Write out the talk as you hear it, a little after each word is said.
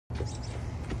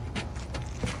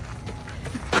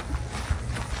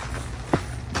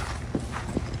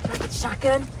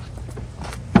Shotgun.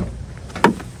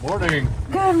 Morning.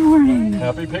 Good morning.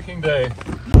 Happy picking day.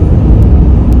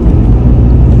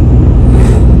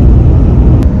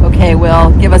 Okay,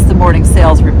 Will, give us the morning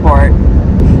sales report.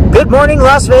 Good morning,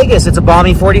 Las Vegas. It's a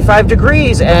balmy 45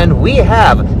 degrees, and we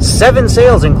have 7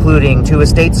 sales, including 2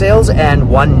 estate sales and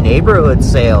 1 neighborhood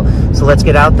sale. So let's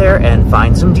get out there and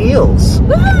find some deals.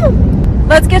 Woo!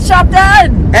 Let's get shop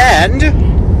done.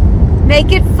 And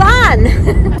make it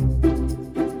fun.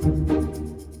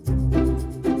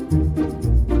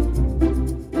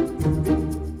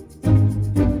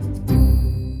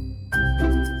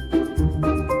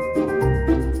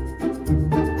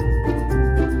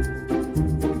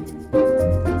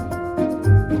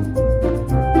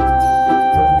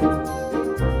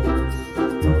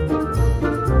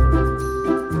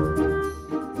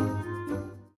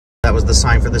 that was the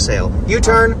sign for the sale.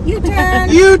 U-turn. U-turn.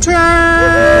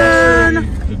 U-turn.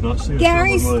 Did not see a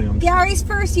Gary's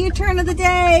first U-turn of the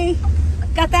day.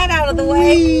 Got that out of the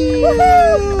way.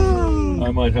 I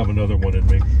might have another one in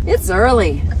me. It's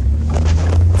early.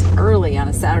 It's early on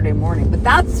a Saturday morning, but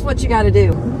that's what you got to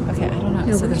do. Okay, I don't know.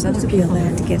 No, so there's other people people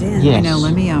there to get in. Yes. I know.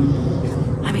 Let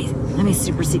me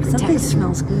super secret Something text.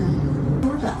 smells good.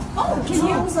 Oh,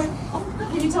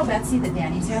 can you tell Betsy that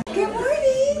Danny's here? Good morning.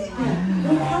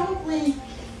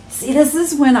 See, this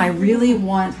is when I really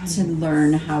want to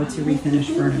learn how to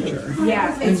refinish furniture.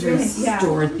 Yeah, And it's really,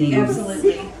 restore things.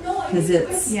 absolutely. Because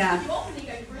it's Yeah. oh,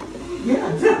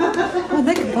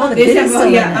 the It's kid is still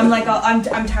in yeah, it. I'm like,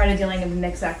 I'm tired of dealing with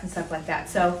mix-ups and stuff like that.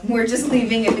 So we're just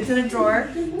leaving. If it's in a drawer,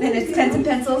 then it's pens and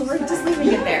pencils. We're just leaving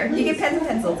it there. You get pens and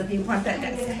pencils if you want that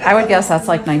desk. I would guess that's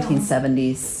like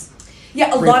 1970s.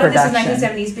 Yeah, a lot of this is Reproduction.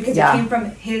 1970s because Yeah. it came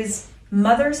from his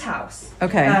mother's house.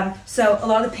 Okay. So a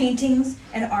lot of the paintings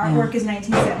and artwork is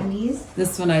 1970s.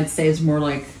 This one I'd say is more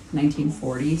like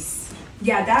 1940s.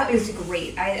 Yeah, that is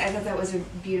great. I thought that was a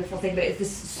beautiful thing, but it's this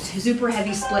super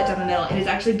heavy split down the middle. It is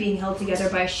actually being held together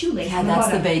by a shoelace. Yeah, on that's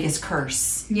the bottom. Vegas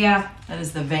curse. Yeah. That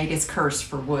is the Vegas curse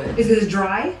for wood. Is it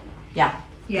dry? Yeah.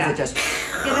 Yeah. Is it just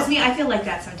Yeah, that's me. I feel like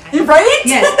that sometimes. right?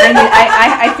 Yes, I mean,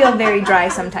 I feel very dry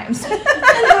sometimes.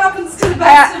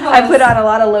 I put on a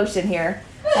lot of lotion here.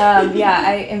 Yeah,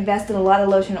 I invested a lot of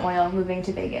lotion oil moving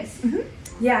to Vegas. Mm-hmm.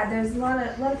 Yeah, there's a lot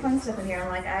of fun stuff in here. I'm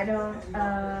like,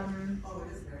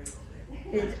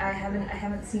 I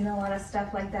haven't seen a lot of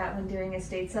stuff like that when doing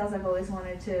estate sales. I've always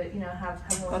wanted to, have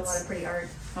more than a lot of pretty art.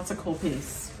 That's a cool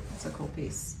piece. That's a cool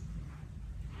piece.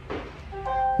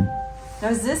 Now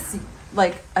is this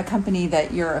like a company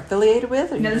that you're affiliated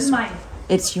with? Or No, this is mine.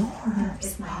 It's yours.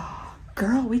 It's mine.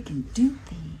 Girl, we can do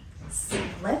things.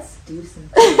 Let's do some.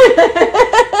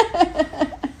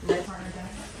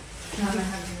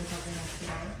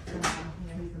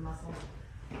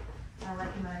 I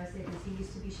like him when I was there because he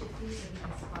used to be shifty, so he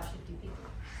can spot shifty people.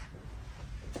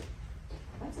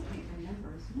 That's a paint by number,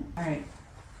 isn't it? All right.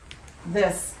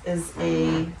 This is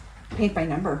a paint by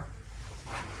number.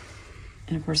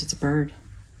 And of course it's a bird.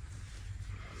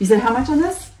 You said how much on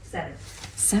this? $7.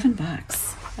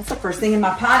 That's the first thing in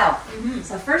my pile. Mm-hmm.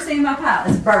 So the first thing in my pile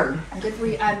is bird.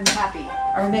 I'm happy.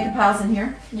 Are we making piles in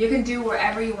here? You can do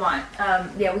wherever you want.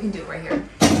 Yeah, we can do it right here.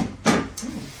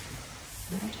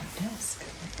 Desk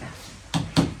like that.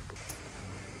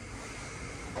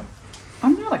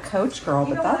 I'm not a Coach girl,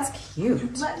 but that's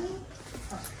cute. Let me.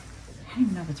 I don't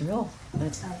even know if it's real, but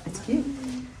it's cute.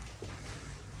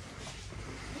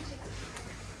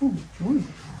 Ooh, ooh.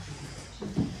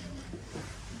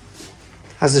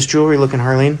 How's this jewelry looking,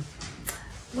 Harleen?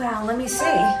 Well, let me see.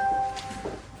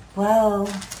 Whoa.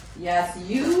 Yes,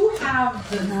 you have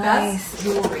the Nice. best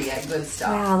jewelry at Good Stuff.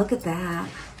 Wow, look at that.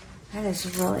 That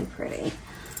is really pretty.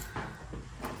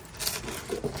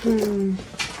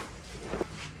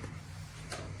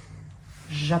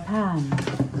 Japan.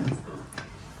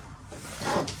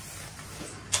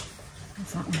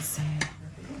 What's that one say?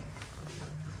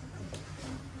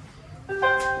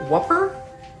 Whopper?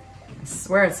 I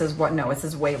swear it says what? No, it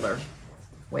says Whaler.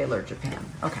 Whaler, Japan.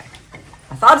 Okay.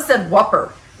 I thought it said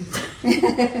Whopper.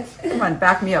 Come on,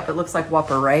 back me up. It looks like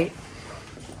Whopper, right?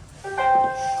 I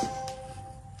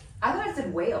thought it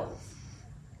said whales.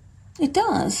 It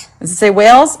does. Does it say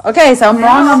whales? Okay, so I'm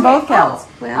wrong on both counts.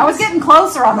 Whales. I was getting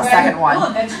closer on the second We'll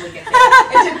one. eventually get there.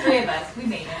 It took 3 of us. We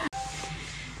made it.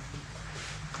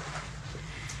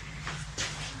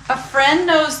 A friend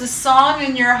knows the song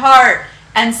in your heart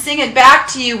and sing it back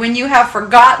to you when you have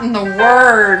forgotten the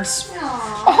words.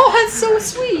 Aww. Oh, that's so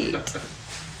sweet. What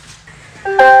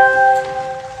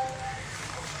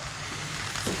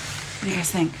do you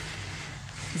guys think?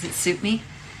 Does it suit me?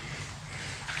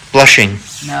 Blushing.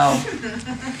 No.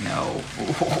 No.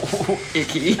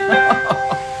 Icky.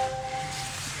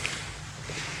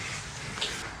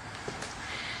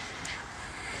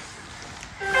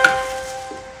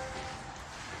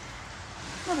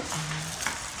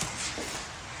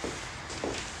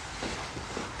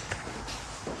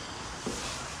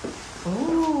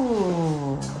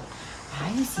 Ooh,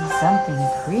 I see something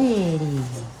pretty.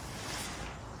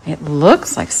 It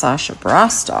looks like Sasha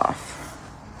Brastoff.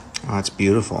 Oh, it's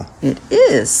beautiful. It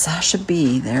is Sasha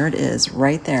B. There it is,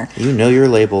 right there. You know your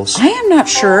labels. I am not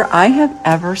sure I have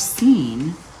ever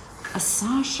seen a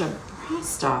Sasha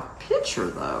Brastoff picture,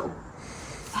 though.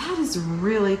 That is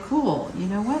really cool. You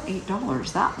know what?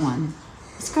 $8. That one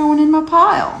is going in my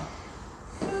pile.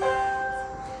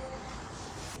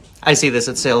 I see this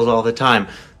at sales all the time.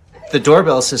 The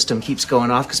doorbell system keeps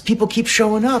going off because people keep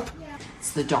showing up.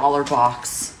 It's the dollar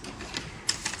box.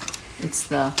 It's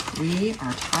the "We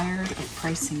are tired of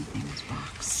pricing things"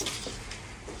 box.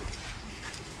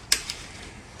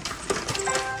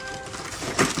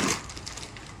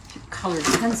 Colored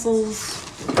pencils,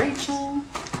 Rachel.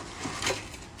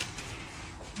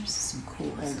 There's some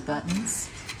cool old buttons.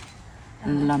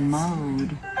 La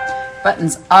Mode.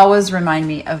 Buttons always remind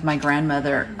me of my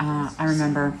grandmother. I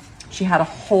remember she had a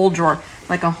whole drawer,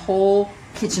 like a whole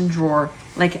kitchen drawer,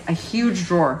 like a huge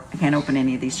drawer. I can't open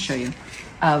any of these to show you,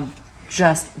 of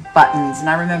just buttons. And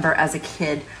I remember as a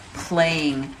kid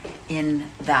playing in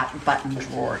that button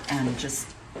drawer and just,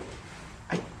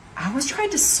 I was trying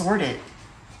to sort it.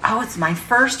 Oh, it's my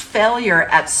first failure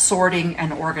at sorting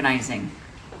and organizing.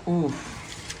 Ooh. All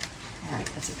right,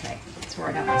 that's okay. That's where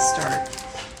I got my start.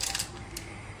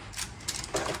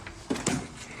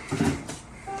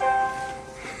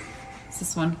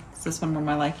 This one? Is this one more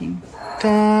my liking?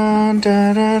 Dun,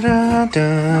 dun, dun, dun,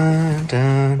 dun,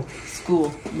 dun.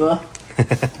 School.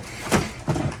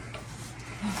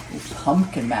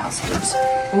 Pumpkin Masters.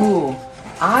 Ooh,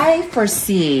 I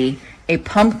foresee a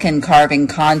pumpkin carving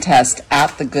contest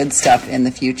at the Good Stuff in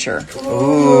the future.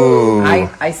 Ooh.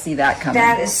 I see that coming.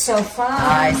 That is so fun.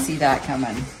 I see that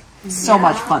coming. So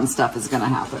much fun stuff is going to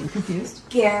happen. Confused?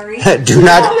 Gary. do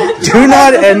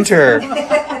not enter.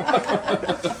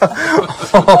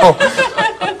 Oh.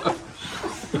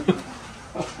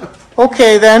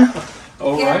 Okay then.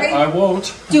 All Gary? right, I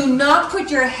won't. Do not put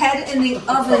your head in the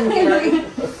oven, Gary.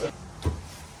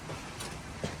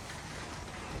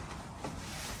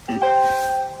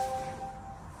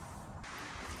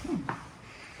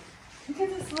 Look at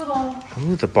this little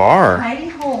Ooh, the bar. tiny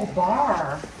hole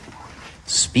bar.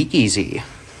 Speakeasy.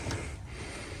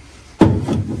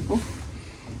 Don't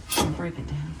break it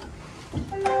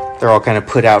down. They're all kind of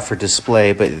put out for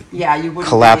display, but Yeah, you wouldn't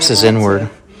collapses be able inward. to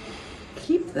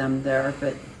keep them there,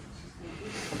 but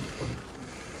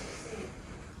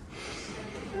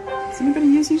does anybody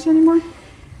use these anymore?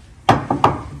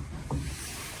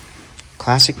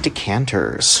 Classic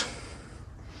decanters.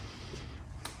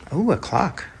 Oh, a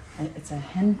clock. It's a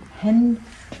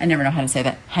I never know how to say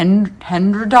that.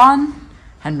 Hendredon?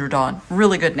 Hendredon.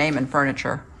 Really good name in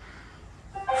furniture.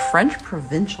 French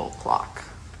provincial clock.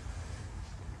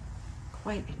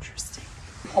 Quite interesting.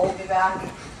 Hold me back.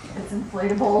 It's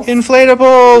inflatables.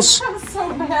 Inflatables. I'm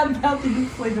so bad about the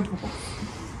inflatables.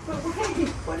 But wait,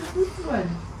 what is this one?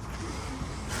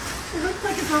 It looks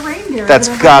like it's a reindeer. That's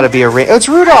got to be a ring. Oh, it's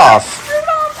Rudolph.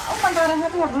 Rudolph! Oh my god, I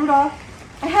have to have Rudolph.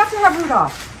 I have to have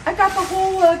Rudolph. I've got the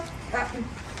whole,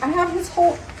 I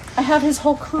have his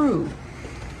whole crew.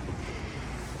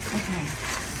 Okay.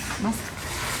 Must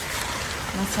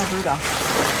have Rudolph.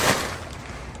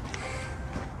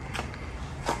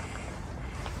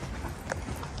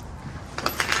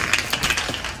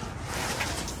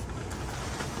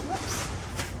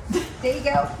 There you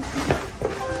go.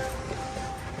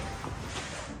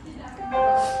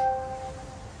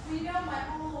 You know, my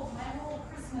whole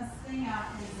Christmas thing out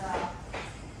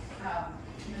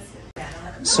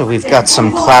is, So we've got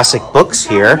some classic books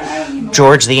here.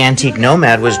 George the Antique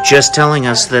Nomad was just telling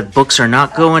us that books are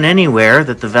not going anywhere,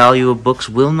 that the value of books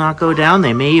will not go down.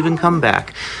 They may even come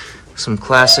back. Some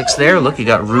classics there. Look, you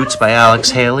got Roots by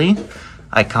Alex Haley.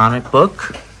 Iconic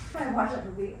book.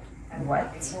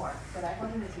 what is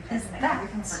that?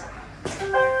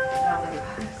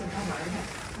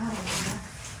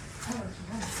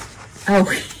 Oh,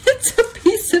 it's a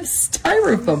piece of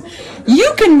styrofoam.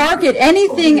 You can market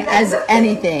anything as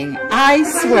anything. I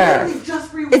swear.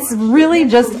 It's really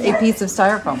just a piece of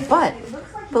styrofoam. But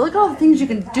look at all the things you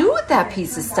can do with that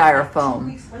piece of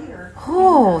styrofoam.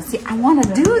 Oh, see, I want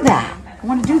to do that. I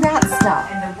want to do that stuff.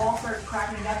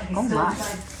 Oh my.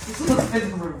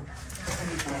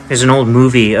 There's an old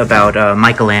movie about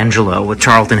Michelangelo with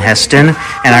Charlton Heston,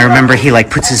 and I remember he like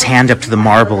puts his hand up to the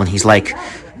marble and he's like,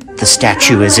 the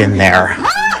statue is in there.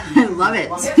 I love it.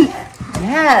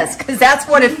 Yes, because that's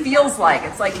what it feels like.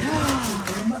 It's like,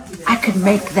 I could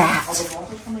make that.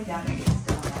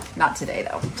 Not today,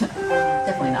 though.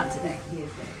 Definitely not today.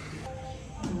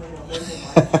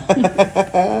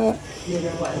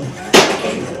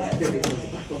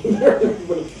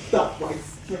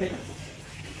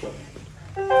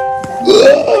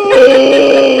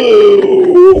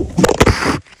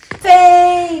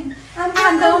 Fame,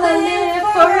 I'm gonna live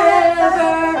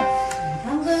forever.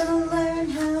 I'm gonna learn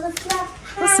how to fly.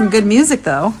 That's some good music,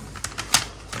 though.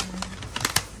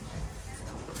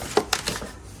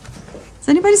 Does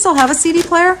anybody still have a CD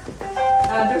player?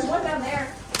 There's one down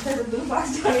there. There's a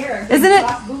boombox down here. Isn't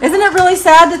it really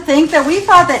sad to think that we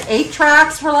thought that 8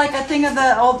 tracks were like a thing of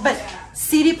the old, but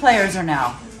CD players are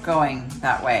now going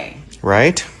that way.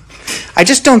 Right? I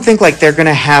just don't think like they're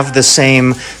gonna have the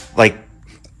same like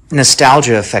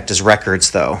nostalgia effect as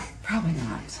records, though. Probably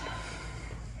not.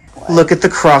 Look at the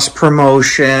cross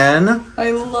promotion.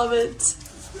 I love it.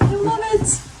 I love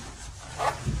it.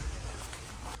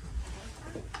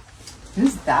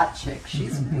 Who's that chick?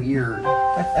 She's weird.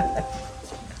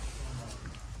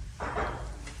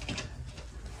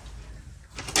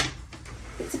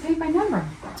 It's a paint by number.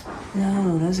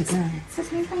 No, those are good. It's a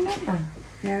paint by number.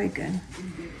 Very good.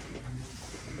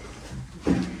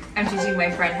 I'm teaching my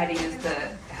friend how to use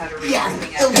how to read Yeah.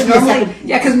 everything.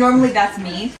 Because normally that's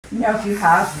me. You know, if you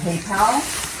have PayPal,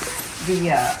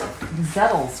 the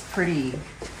Zettel's pretty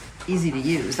easy to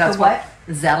use. That's The what?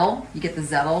 Zettel. You get the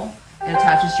Zettel. It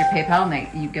attaches to your PayPal, and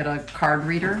you get a card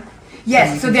reader.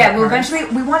 Yes, And so you yeah, can well, get cards.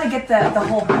 eventually we want to get the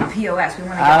whole POS. We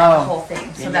want to get the whole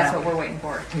thing. So that's what we're waiting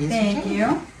for. Thank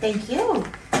you. Thank you.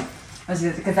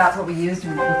 Because that's what we used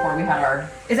before we had our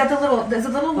Is that there's a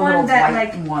little the one little that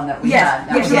white like, one that we yes, had.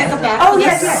 That yes, was yes. the back Oh, of the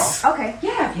yes, Zettel. yes. Okay.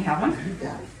 Yeah, if you have one.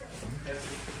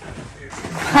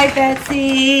 Hi,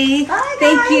 Betsy. Bye,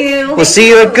 Thank guys. you. We'll see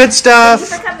you at Good Stuff.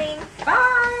 Thank you for coming. Bye.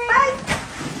 Bye.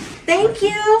 Thank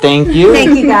you. Thank you.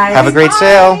 Thank you, guys. Have a great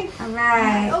sale. All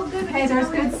right. Oh, good. Hey, there's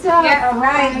good stuff. Yeah. All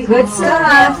right. Good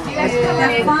stuff. You guys come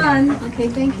Have in. fun. Okay,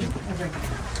 thank you.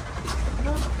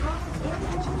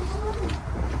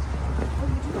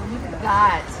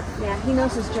 Yeah, he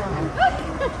knows his German.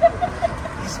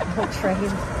 He's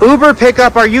portrayed. Uber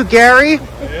pickup, are you Gary?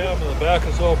 Yeah, the back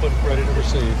is open, ready to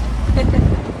receive.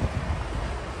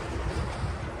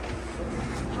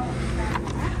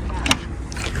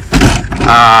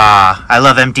 Ah, I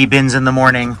love empty bins in the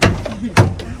morning.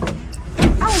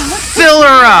 Fill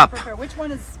her up.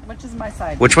 Which is my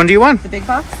side? Which one do you want? The big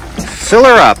box? Fill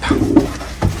her up.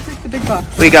 Take the big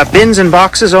box. We got bins and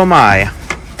boxes, oh my.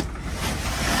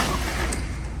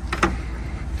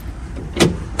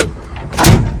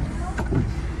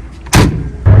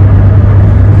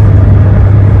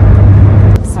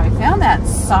 So I found that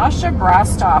Sasha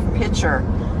Brastoff picture.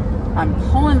 I'm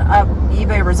pulling up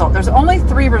eBay result. There's only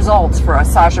 3 results for a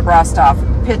Sasha Brastoff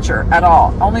picture at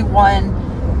all. Only one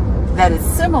that is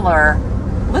similar,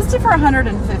 listed for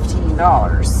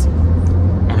 $115.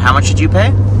 And how much did you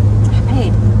pay? I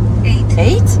paid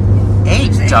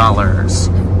 $8.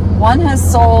 One has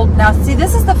sold. Now, see,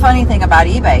 this is the funny thing about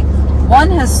eBay. One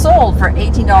has sold for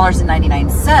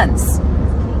 $18.99.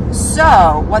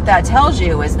 So what that tells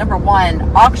you is, number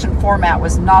one, auction format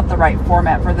was not the right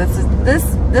format for this.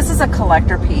 This is a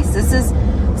collector piece. This is,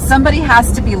 somebody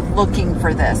has to be looking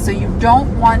for this. So you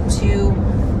don't want to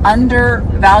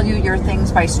undervalue your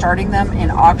things by starting them in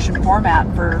auction format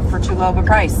for too low of a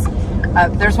price.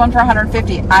 There's one for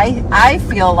 $150. I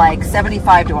feel like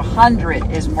 $75 to $100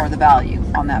 is more the value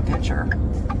on that picture.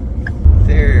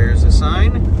 There's a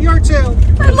sign. Yard sale.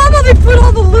 I love how they put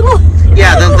all the little.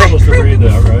 Yeah, You're supposed to read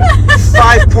that,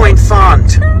 right? 5-point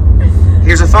font.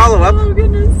 Here's a follow-up. Oh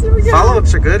goodness, here we go.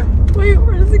 Follow-ups are good. Wait,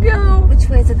 where does it go? Which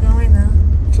way is it going, though?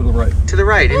 To the right. To the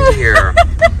right, into here.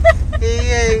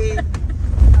 Yay.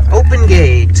 Open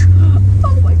gate.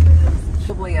 Oh my goodness.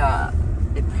 Probably,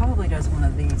 it probably does one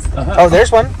of these. Oh,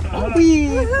 there's one.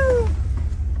 Woohoo.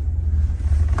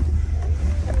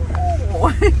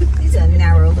 These are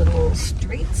narrow little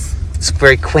streets. It's a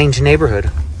very quaint neighborhood.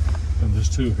 And there's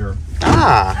 2 here.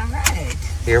 Ah, All right.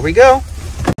 here we go.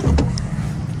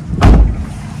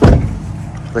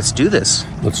 Let's do this.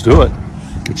 Let's do it.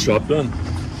 Good job done.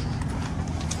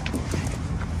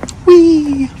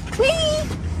 Whee!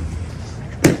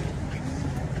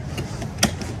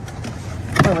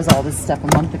 Where was all this stuff a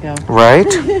month ago? Right?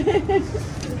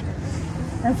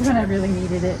 That's when I really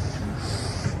needed it.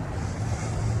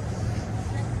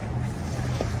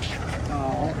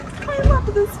 Oh, I love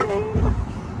love this name.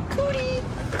 Cootie.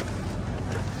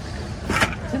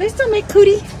 Do they still make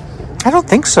Cootie? I don't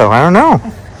think so. I don't know.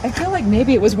 I feel like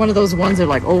maybe it was one of those ones that are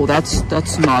like, oh, that's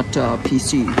not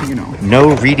PC, you know.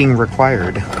 No reading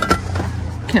required.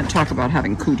 Can't talk about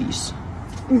having cooties.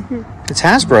 It's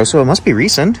Hasbro, so it must be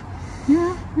recent.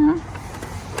 Yeah.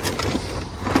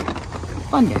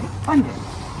 Fun game.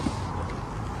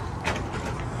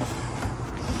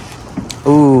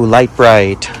 Ooh, Light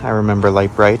Bright. I remember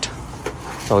Light Bright.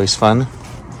 It's always fun.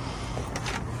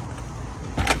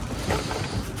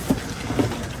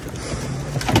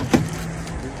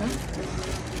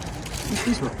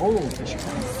 These were old fish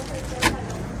pens.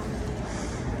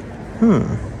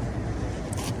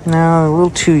 No, a little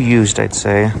too used, I'd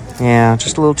say. Yeah,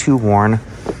 just a little too worn.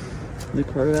 The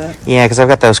Corvette? Yeah, because I've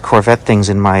got those Corvette things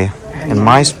in my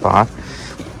spot.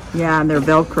 Yeah, and they're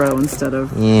Velcro instead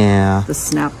of Yeah. the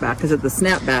snapback. Because the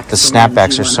snapback. The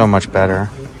snapbacks are so much better.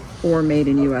 Or made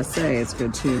in USA, it's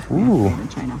good too. Ooh, Made in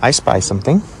China. I spy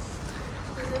something.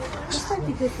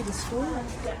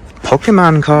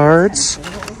 Pokemon cards.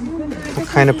 What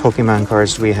kind of Pokemon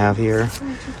cards do we have here?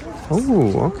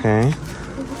 Ooh, okay.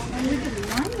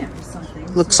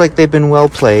 Looks like they've been well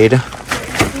played. I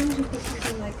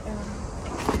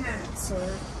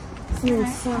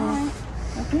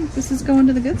think this is going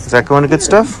to the good Is stuff. that going to good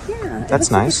stuff? Yeah.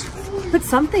 That's nice. Put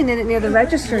something in it near the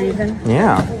register even.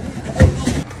 Yeah.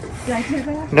 Did I hear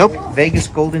that? Nope. Vegas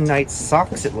Golden Knights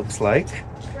socks, it looks like.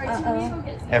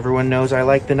 Everyone knows I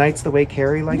like the Knights the way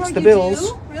Carrie likes the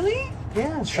Bills. Really?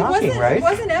 Yeah, it's shocking, right? It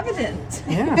wasn't evident.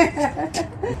 Yeah.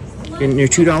 In your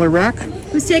 $2 rack?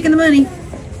 Who's taking the money?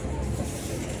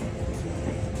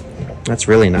 That's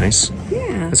really nice.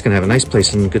 Yeah. That's going to have a nice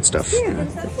place in good stuff. Yeah.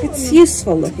 It's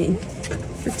useful looking.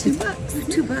 For $2.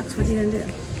 $2, what are you gonna do?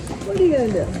 What are you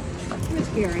gonna do? Where's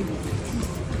Gary?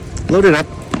 Load it up.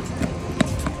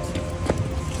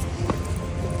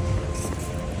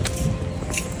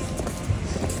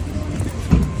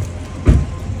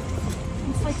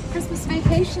 It's like Christmas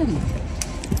vacation.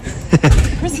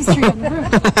 Christmas tree on the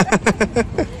roof.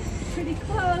 Pretty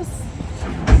close.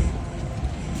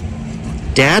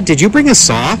 Dad, did you bring a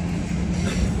saw?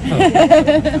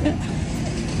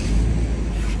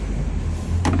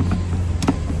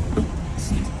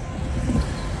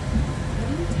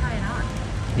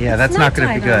 Yeah, that's not going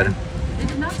to be good. They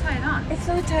did not tie it on. It's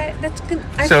so tight. That's good.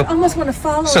 I So- almost want to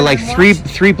follow. So it like and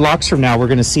three blocks from now, we're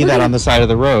going to see that on the side of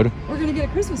the road. We're going to get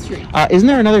a Christmas tree. Isn't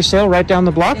there another sale right down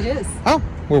the block? It is. Oh,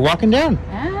 we're walking down.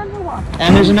 And we're walking.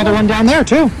 And there's another one down there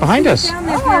too, behind us. down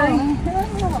there, Gary.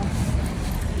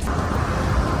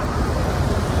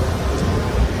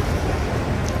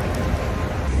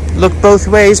 Look both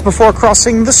ways before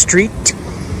crossing the street.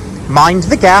 Mind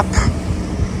the gap.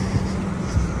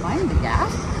 Mind the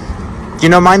gap? You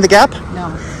know Mind the Gap?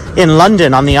 No. In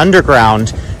London, on the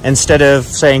Underground, instead of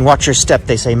saying watch your step,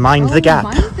 they say mind the gap.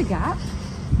 Mind the gap?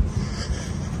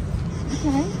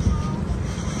 Okay.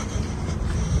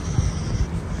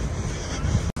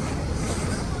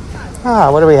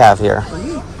 What do we have here?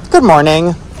 Good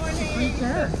morning.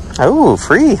 Oh,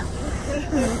 free.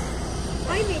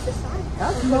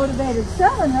 That's motivated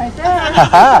selling right there.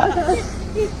 Haha.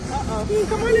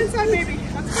 Come on inside, baby.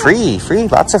 Free,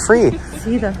 lots of free.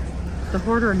 See, the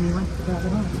hoarder and me went to grab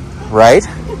it on. Right?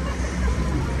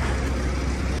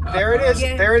 There it is.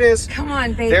 Yeah. There it is. Come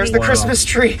on, baby. There's the Christmas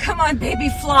tree. Come on, baby,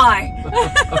 fly.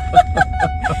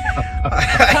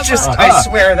 I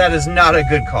swear that is not a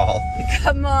good call.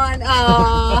 Come on.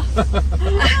 Aw.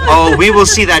 Oh, we will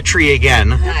see that tree again.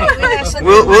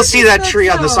 We'll see that tree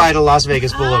on the side of Las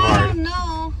Vegas Oh, Boulevard.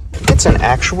 no. It's an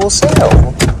actual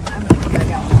sale.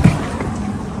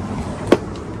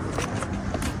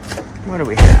 What do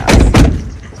we have?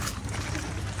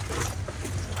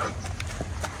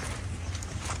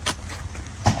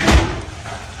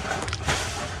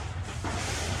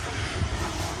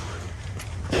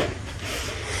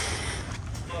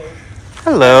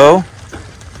 Hello.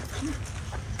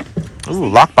 Ooh,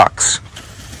 lockbox.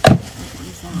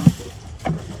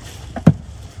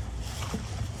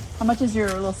 How much is your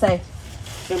little safe?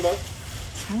 $10.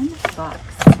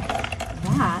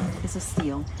 $10. That is a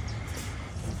steal.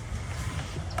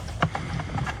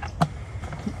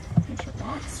 Here's your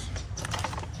box.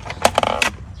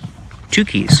 2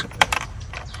 keys.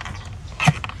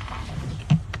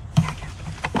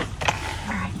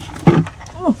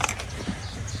 Oh.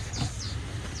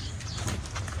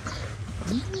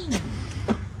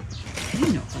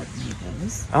 You know how to make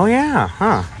those. Oh yeah,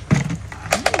 huh?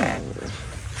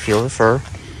 Feel the fur.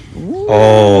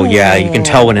 Oh yeah, you can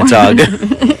tell when it's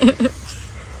UGG.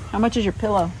 How much is your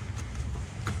pillow?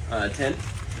 10. $10.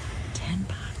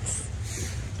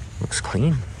 looks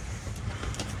clean.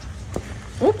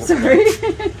 Oops, sorry.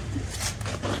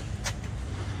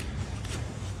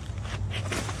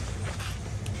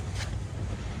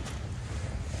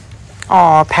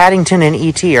 Aw, Paddington and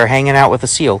E.T. are hanging out with a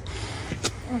seal.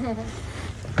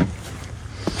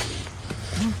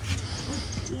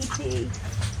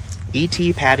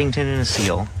 E.T., Paddington, and a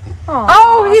seal.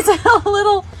 Oh, he's a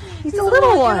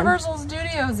little one. Universal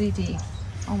Studios E.T.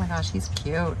 Oh my gosh, he's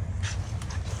cute.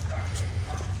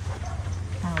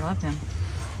 I love him.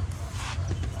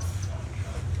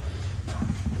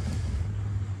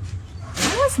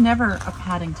 I was never a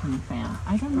Paddington fan.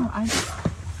 I don't know.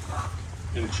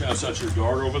 Any chance that's your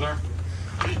dart over there?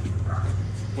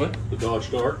 What? The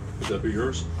Dodge Dart? Would that be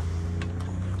yours?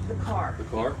 The car. The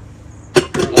car?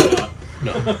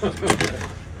 No.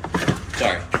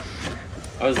 Sorry.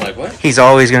 I was like, what? He's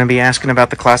always going to be asking about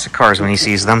the classic cars when he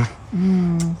sees them.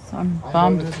 So I'm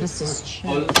bummed that this is cheap.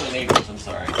 Oh, this is the neighbors. I'm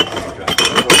sorry.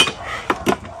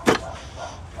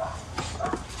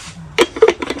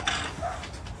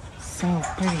 So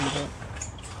pretty, but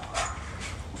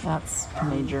that's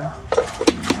major.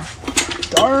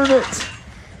 Darn it!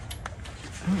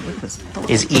 Oh, look at this pillow.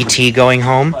 Is E.T. going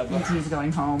home? E.T.'s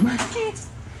going home.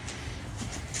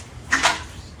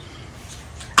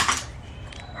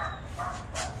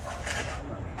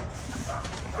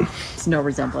 It's no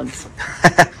resemblance.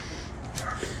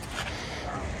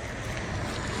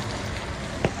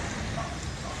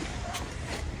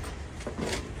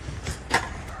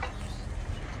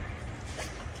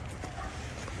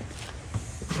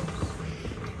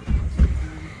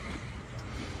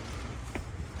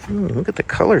 Ooh, look at the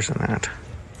colors in that.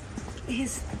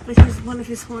 One of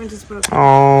his horns is broken.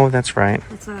 Oh, that's right.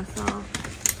 That's what I thought.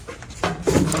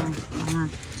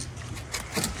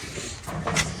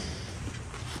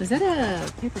 Is that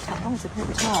a paper towel? Oh, it's a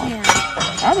paper towel. Yeah.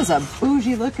 That is a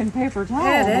bougie looking paper towel.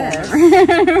 Yeah,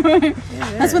 it is.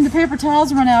 That's when the paper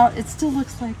towels run out, it still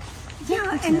looks like.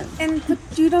 Yeah, and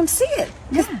you don't see it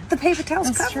because the paper towels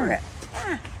That's cover true. it.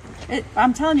 Yeah.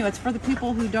 I'm telling you, it's for the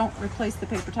people who don't replace the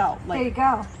paper towel. Like There you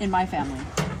go. in my family.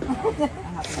 That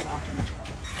happens often.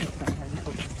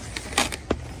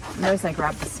 Notice I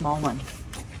grabbed the small one.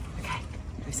 Okay,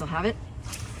 do we still have it?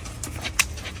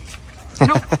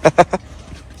 Nope.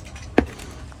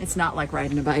 It's not like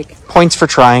riding a bike. Points for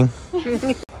trying.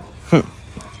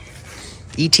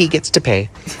 E.T. gets to pay.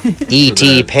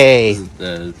 E.T. pay.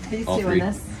 He's all doing three.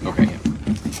 This. Okay.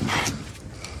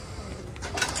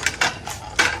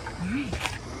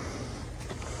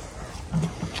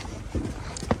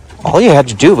 All you had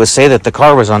to do was say that the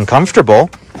car was uncomfortable.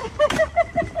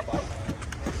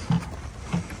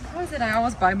 How is it I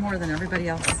always buy more than everybody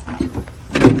else?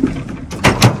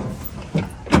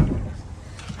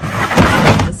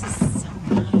 This is so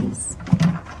nice.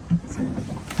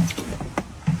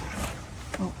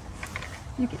 Oh,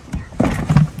 you get there.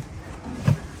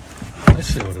 I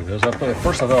see what it is. At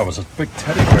first I thought it was a big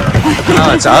teddy bear.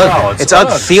 No, it's Ugg. No, it's Ugg.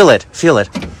 Uggs. Feel it. Feel it.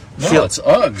 No, it's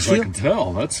Uggs. I can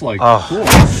tell. That's like cool. Oh,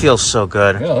 it feels so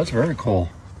good. Yeah, that's very cool.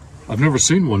 I've never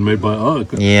seen one made by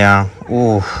Ugg. Yeah.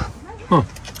 Ooh. Huh.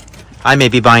 I may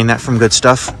be buying that from Good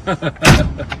Stuff.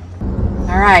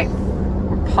 All right,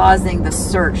 we're pausing the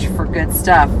search for good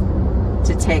stuff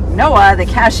to take Noah, the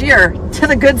cashier, to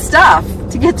the good stuff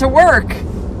to get to work.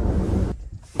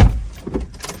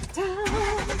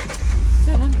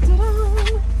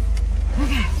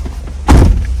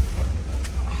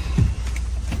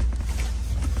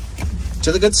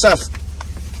 To the good stuff.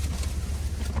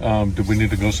 Do we need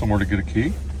to go somewhere to get a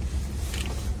key?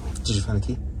 Did you find a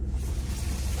key?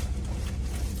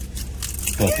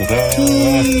 Da-da-da.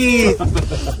 Key.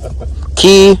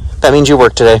 Key. That means you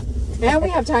work today. And we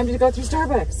have time to go through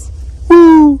Starbucks.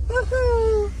 Woo.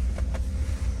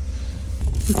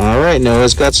 All right,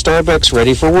 Noah's got Starbucks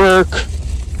ready for work.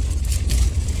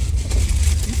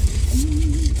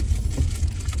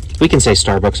 We can say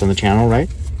Starbucks on the channel, right?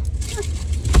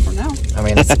 For now. I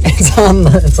mean, it's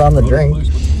on the drink.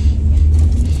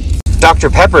 Dr.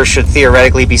 Pepper should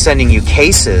theoretically be sending you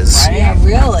cases, Yeah,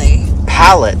 really.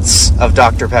 pallets of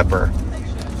Dr. Pepper.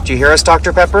 Do you hear us,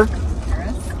 Dr. Pepper?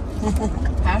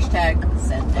 Hashtag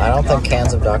send. I don't think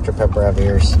cans of Dr. Pepper have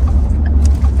ears.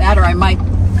 That, or I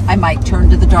might turn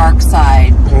to the dark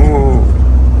side. Ooh.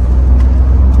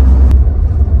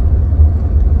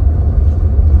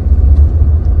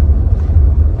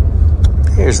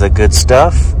 Here's the good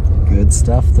stuff. Good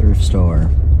Stuff thrift store.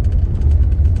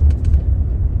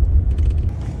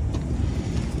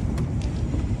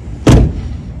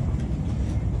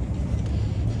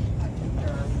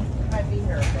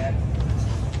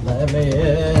 Let me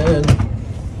in.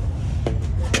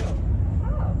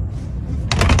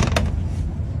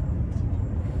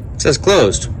 It says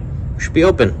closed. Should be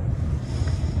open.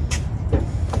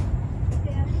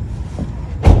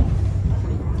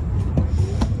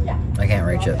 I can't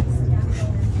reach it.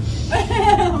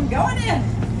 I'm going in.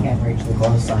 Can't reach the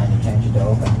close sign to change it to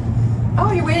open.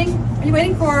 Oh, you're waiting? Are you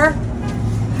waiting for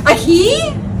a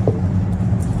key?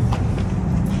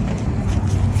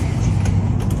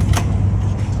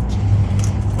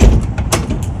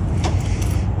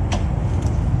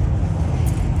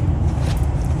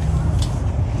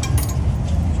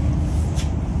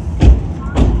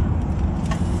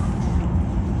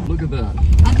 Look at that.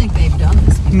 I think they've done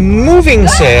this before. Moving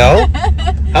sale.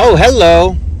 Oh,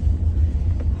 hello.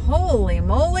 Holy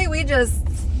moly, we just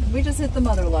hit the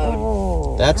mother load.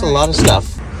 Oh. That's a lot of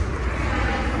stuff.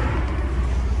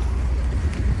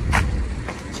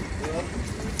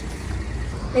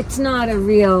 It's not a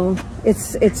real.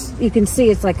 It's. You can see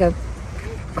it's like a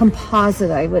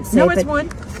composite. I would say. No, it's but-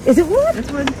 wood. Is it wood?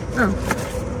 It's wood. Oh.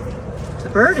 The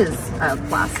bird is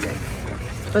plastic,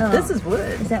 but this is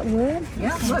wood. Is that wood?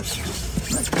 Yeah, look.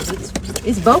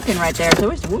 It's broken right there, so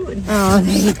it's wood. Oh,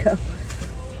 there you go.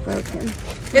 Broken.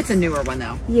 It's a newer one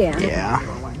though. Yeah. Yeah.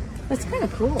 That's kind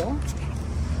of cool.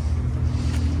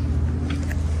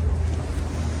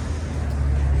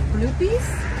 Bloopies?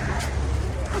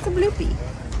 What's a bloopie?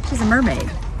 She's a mermaid.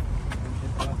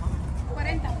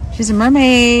 She's a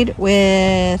mermaid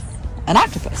with an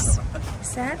octopus.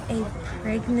 Is that a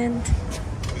pregnant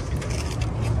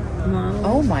mom?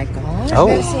 Oh my god. Oh.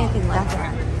 I've never seen anything like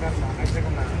that.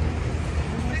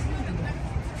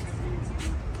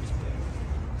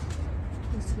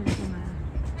 This was in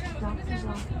a doctor's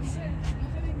office.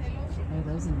 Oh,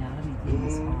 those anatomy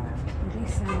things are.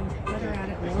 They sound better at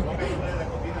it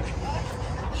now.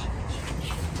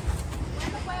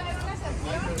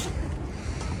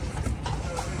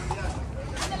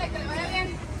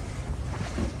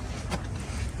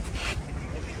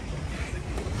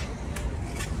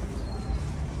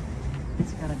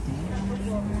 It's got a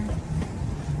date on it.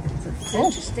 It's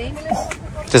interesting.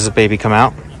 Does the baby come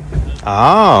out?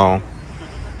 Oh.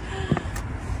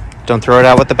 Don't throw it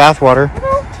out with the bathwater.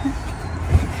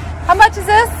 How much is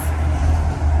this?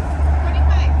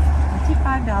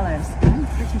 $25. I'm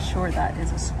pretty sure that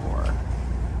is a score.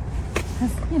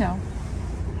 Because, you know,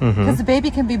 because the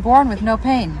baby can be born with no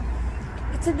pain.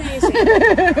 It's amazing.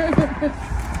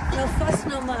 No fuss,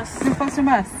 no muss. No fuss or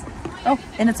muss. Oh,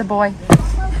 and it's a boy.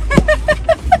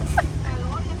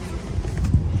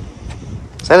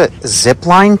 Is that a zip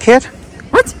line kit?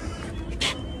 What?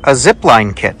 A zip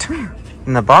line kit.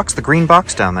 In the box, the green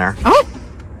box down there. Oh.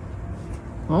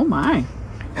 Oh my.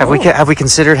 Have we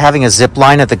considered having a zip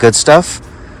line at the Good Stuff?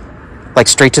 Like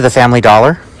straight to the Family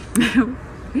Dollar?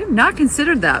 We have not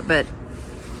considered that, but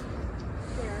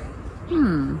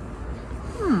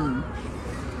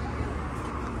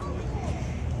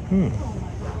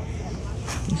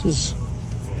This is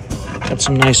got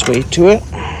some nice weight to it.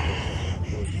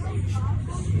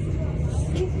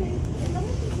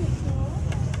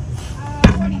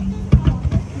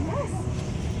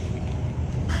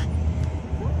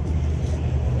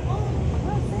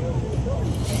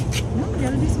 no, we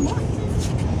gotta do some more.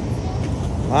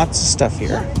 Lots of stuff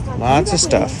here. Lots of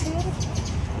stuff. I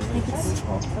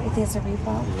think it's a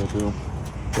repop.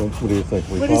 What do you think?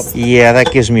 We pop? Yeah,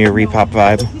 that gives me a repop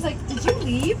vibe. He's like, did you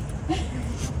leave?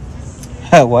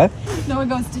 What? Noah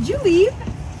goes, did you leave?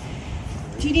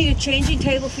 Do you need a changing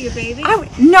table for your baby?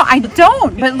 No, I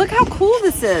don't. But look how cool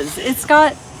this is. It's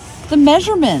got the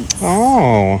measurements,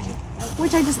 Oh.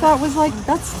 which I just thought was like,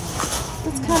 that's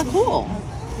kind of cool.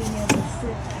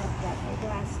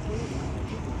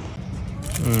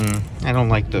 I don't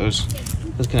like those.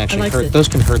 Those can actually like hurt. it. Those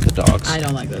can hurt the dogs. I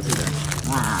don't like those either.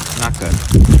 Not good.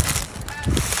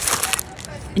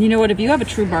 And you know what? If you have a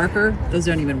true barker, those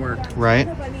don't even work. Right?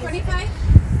 45.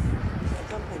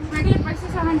 Regular price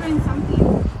is 100 and something.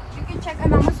 You can check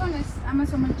on Amazon. It's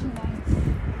Amazon merchandise.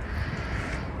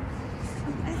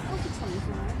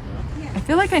 I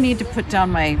feel like I need to put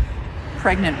down my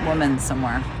pregnant woman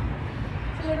somewhere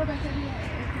A little bit heavier.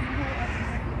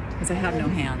 because I have no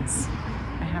hands.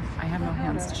 I have no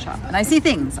hands to shop, and I see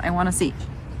things I want to see.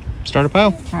 Start a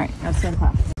pile. All right, let's stand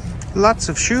clap. Lots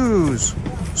of shoes.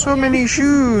 So many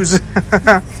shoes.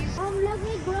 Oh,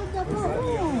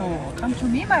 come to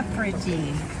me, my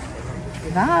pretty.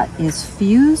 That is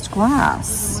fused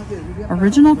glass.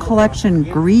 Original collection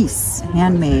grease,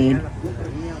 handmade.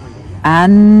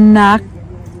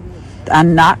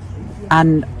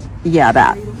 Yeah,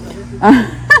 that.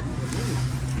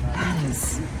 That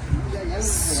is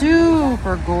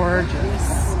super gorgeous.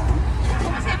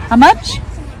 How much?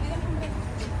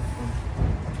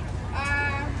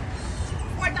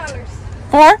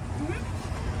 $4. $4?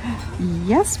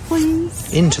 Yes,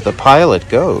 please. Into the pile it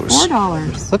goes.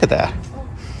 $4. Look at that.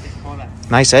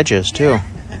 Nice edges too.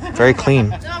 Very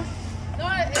clean. Let's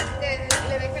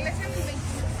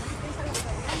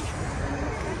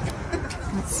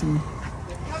see.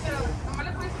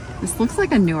 This looks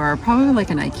like a newer, probably like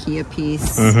an IKEA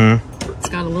piece. Mm-hmm. It's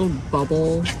got a little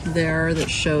bubble there that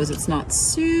shows it's not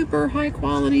super high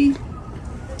quality.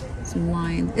 Some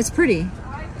line. It's pretty.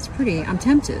 It's pretty. I'm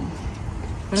tempted.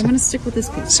 But I'm going to stick with this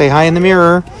piece. Say hi in the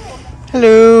mirror.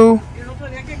 Hello.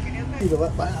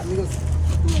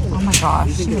 Oh my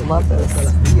gosh, you would love this.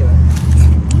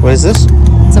 What is this?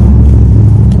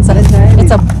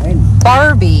 It's a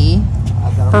Barbie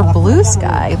for Blue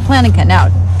Sky Planning. Now,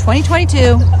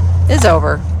 2022 is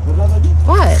over,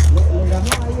 but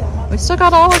we still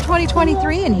got all of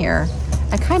 2023 in here.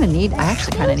 I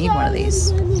actually kind of need one of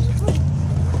these. To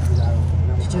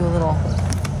do a little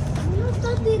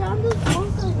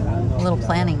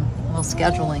planning, a little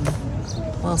scheduling, a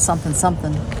little something. There's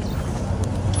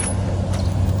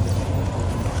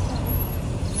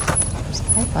a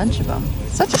whole bunch of them.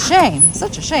 Such a shame,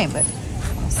 but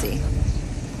we'll see.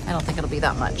 I don't think it'll be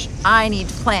that much. I need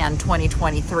to plan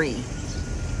 2023.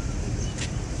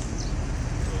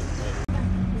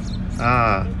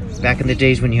 Back in the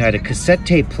days when you had a cassette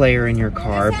tape player in your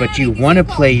car, but you want to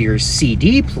play your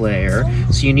CD player,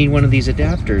 so you need one of these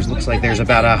adapters. Looks like there's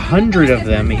about 100 of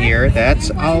them here.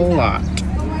 That's a lot.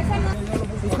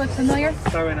 These look familiar?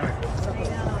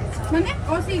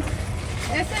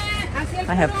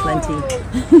 I have plenty.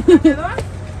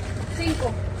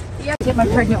 Get my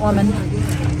pregnant woman.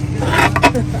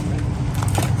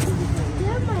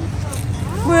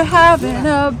 We're having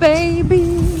a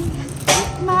baby.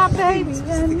 My baby.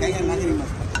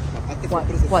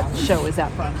 What show is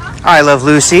that from? I Love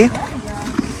Lucy.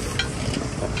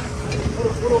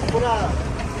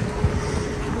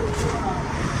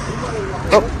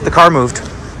 Oh, the car moved.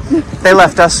 They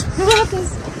left us. They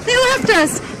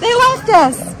left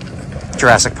us.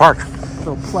 Jurassic Park. A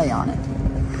little play on it.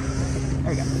 There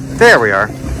we go. There we are.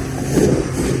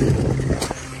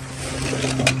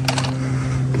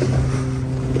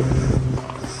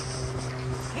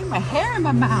 Hey, my hair in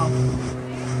my mouth.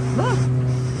 Look.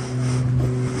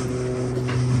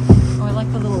 Oh, I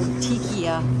like the little tiki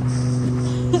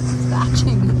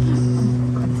thatching.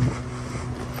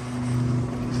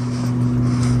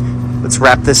 Let's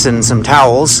wrap this in some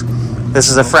towels. This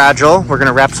is a fragile. We're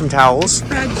gonna wrap some towels.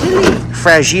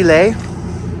 Fragile.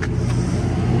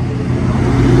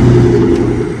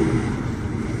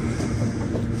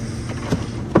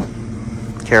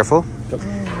 Careful.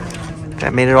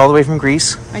 That made it all the way from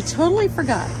Greece. I totally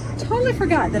forgot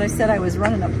that I said I was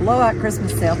running a blowout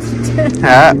Christmas sale.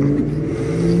 Ah. I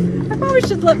probably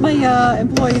should let my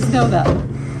employees know that.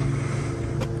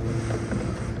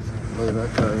 Look at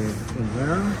that guy in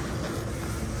there.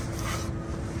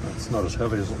 It's not as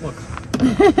heavy as it looks.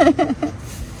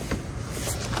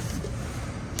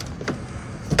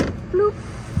 Bloop.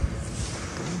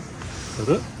 Is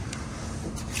it?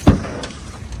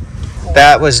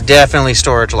 That was definitely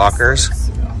storage lockers.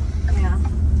 Yeah.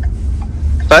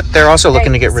 But they're also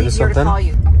looking to get rid of something.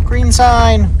 Green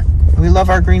sign. We love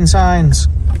our green signs.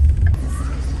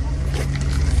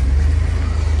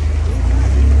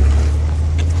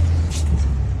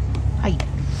 Hi.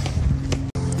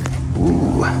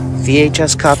 Ooh,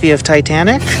 VHS copy of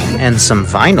Titanic and some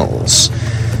vinyls.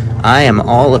 I am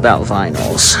all about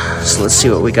vinyls. So let's see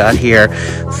what we got here.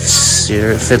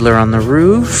 Fiddler on the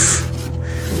Roof.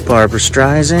 Barbra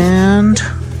Streisand.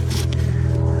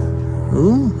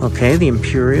 Ooh, okay, the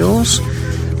Imperials.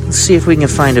 Let's see if we can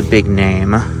find a big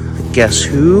name. Guess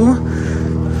Who?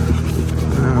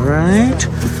 All right.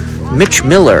 Mitch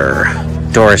Miller.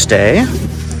 Doris Day.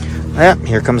 Yep,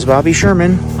 here comes Bobby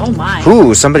Sherman. Oh my.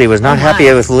 Ooh, somebody was not happy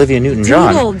with Olivia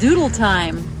Newton-John. Doodle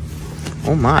time.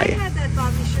 Oh my. I had that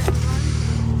Bobby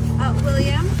Sherman one.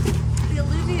 William, the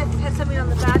Olivia had something on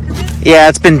the back of it. Yeah,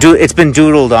 it's been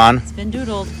doodled on. It's been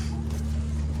doodled.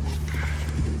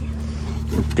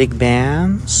 Big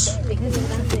bands.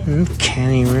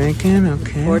 Kenny Reagan,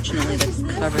 okay. Fortunately,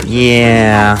 the covers.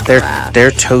 Yeah,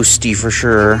 they're toasty for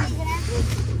sure.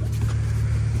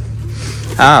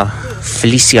 Ah,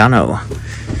 Feliciano.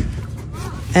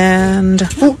 And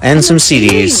some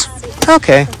CDs.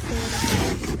 Okay.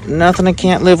 Nothing I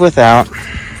can't live without.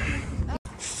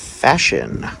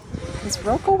 Fashion. Is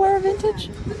Rocco wear vintage?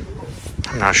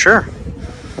 I'm not sure.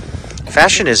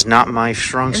 Fashion is not my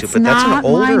strong suit, but that's an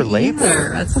older label.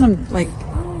 That's what I'm like.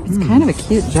 It's kind of a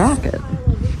cute jacket.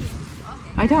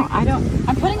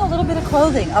 I'm putting a little bit of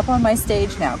clothing up on my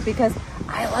stage now because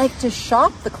I like to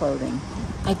shop the clothing.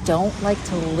 I don't like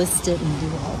to list it and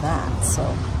do all that.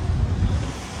 So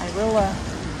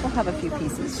We'll have a few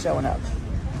pieces showing up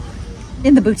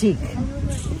in the boutique.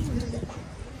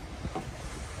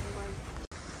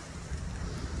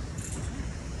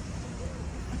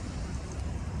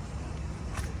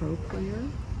 Pro player.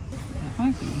 That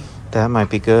might be. That might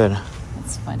be good.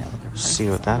 Let's find out what they're. See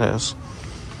what that is.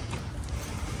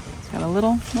 It's got a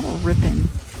little ripping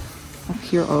up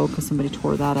here. Oh, because somebody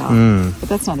tore that out. But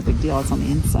that's not a big deal. It's on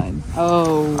the inside.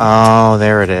 Oh. Oh,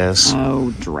 there it is.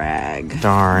 Oh, drag.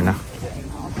 Darn.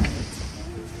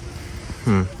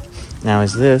 Now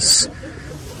is this?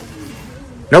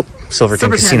 Nope. Silverton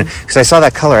Casino. Because I saw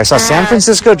that color. I saw San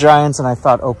Francisco Giants and I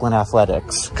thought Oakland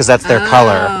Athletics. Because that's their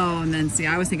color. Oh, and then see,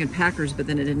 I was thinking Packers, but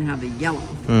then it didn't have the yellow.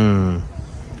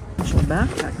 Actual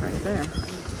backpack right there.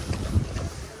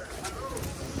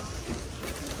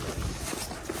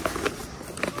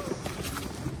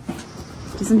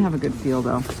 Doesn't have a good feel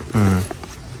though.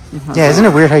 Yeah, isn't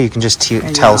it weird how you can just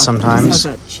tell sometimes? It has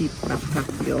that cheap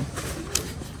backpack feel.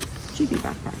 Cheapy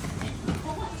backpack.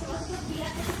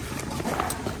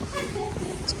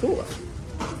 It's cool.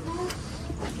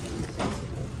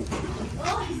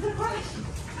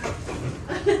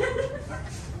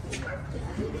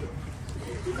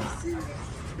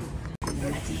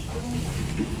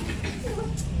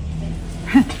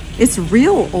 It's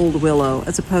real old willow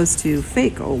as opposed to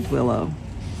fake old willow.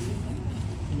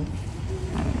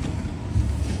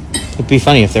 It'd be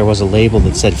funny if there was a label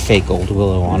that said fake old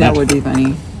willow on it. That would be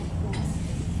funny. I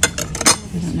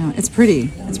don't know. It's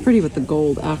pretty. It's pretty with the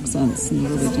gold accents and the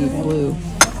really deep blue.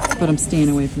 But I'm staying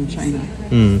away from China.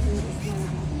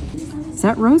 Is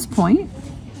that Rose Point?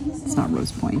 It's not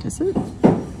Rose Point, is it?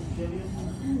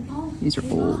 These are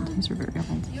old. These are very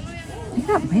old. I think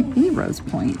that might be Rose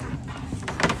Point.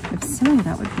 If so,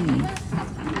 that would be.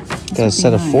 Got a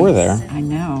set of 4 there. I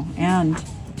know. And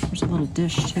there's a little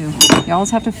dish too. You always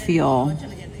have to feel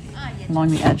along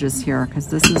the edges here because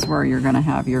this is where you're going to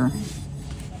have your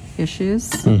issues.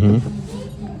 These are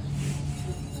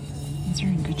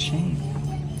in good shape.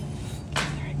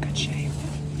 They're in good shape.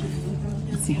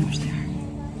 Let's see how much they are.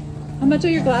 How much are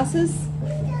your glasses?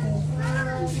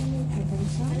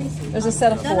 There's a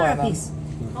set of 4 of them. $1.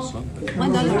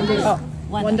 Oh,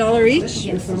 $1 each?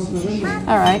 Yes.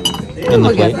 All right.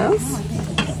 We'll get those.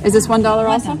 Is this $1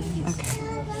 also? Okay.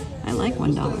 I like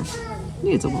 $1.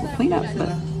 Needs a little cleanup,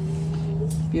 but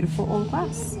beautiful old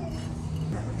glass.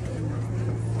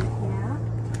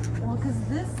 Well, because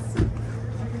this, I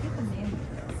forget the name of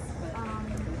this,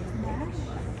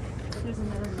 but there's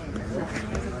another name.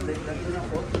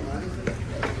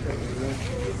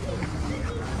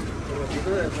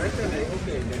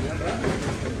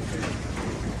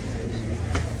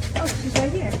 Oh, she's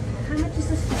right here. How much is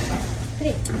this?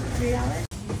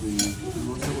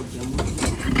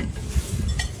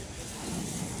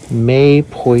 $3. May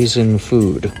poison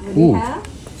food. Ooh.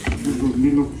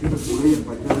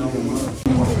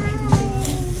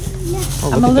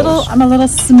 I'm a little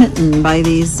smitten by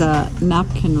these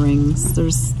napkin rings.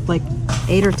 There's like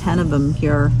 8 or 10 of them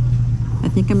here. I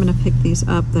think I'm gonna pick these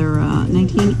up. They're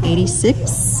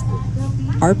 1986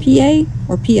 RPA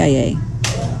or PIA.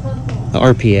 The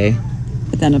RPA.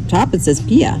 But then up top it says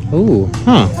PIA. Ooh,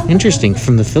 huh, interesting.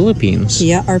 From the Philippines.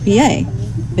 PIA RPA.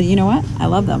 But you know what? I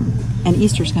love them. And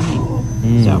Easter's coming.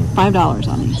 So $5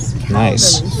 on these.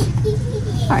 Nice.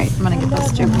 All right, I'm gonna get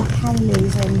those too.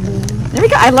 There we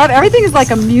go. I love everything is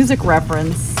like a music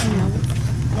reference.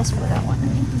 That's what I want.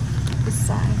 This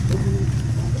side.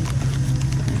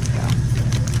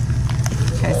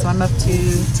 Okay, so I'm up to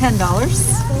 $10.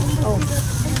 Oh.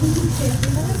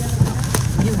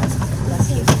 You have some.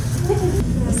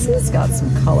 This has got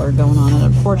some color going on, and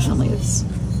unfortunately, it's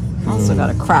also got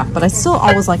a crack. But I still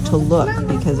always like to look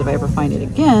because if I ever find it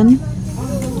again,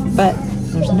 but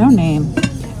there's no name.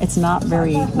 It's not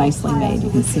very nicely made. You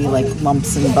can see like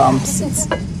lumps and bumps. It's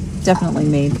definitely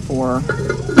made for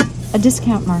a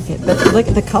discount market. But look,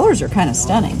 the colors are kind of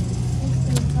stunning.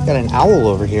 Got an owl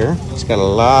over here. It's got a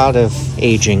lot of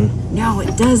aging. No,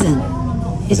 it doesn't.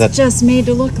 It's just made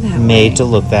to look that way. Made to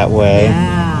look that way.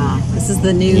 Yeah. This is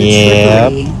the new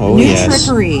trickery. Oh, new yes.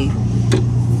 trickery.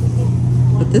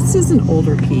 But this is an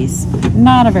older piece.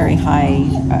 Not a very high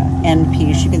end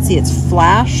piece. You can see it's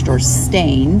flashed or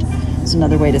stained. It's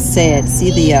another way to say it.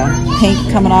 See the paint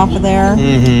coming off of there?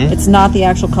 It's not the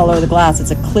actual color of the glass.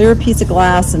 It's a clear piece of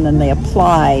glass and then they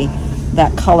apply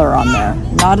that color on there.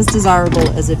 Not as desirable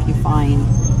as if you find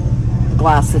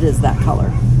glass that is that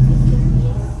color.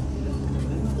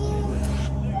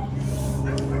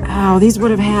 Wow, these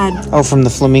would have had... Oh, from the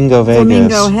Flamingo Vegas.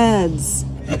 Flamingo heads.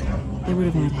 They would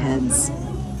have had heads.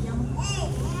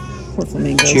 Poor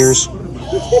flamingos. Cheers.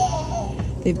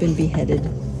 They've been beheaded.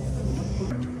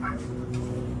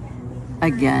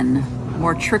 Again,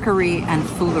 more trickery and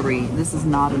foolery. This is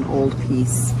not an old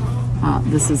piece.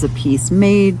 This is a piece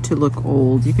made to look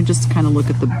old. You can just kind of look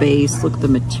at the base, look at the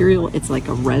material. It's like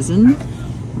a resin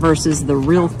versus the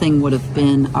real thing would have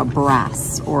been a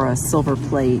brass or a silver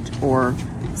plate or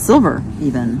silver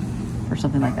even, or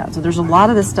something like that. So there's a lot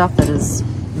of this stuff that is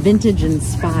vintage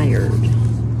inspired.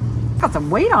 Got some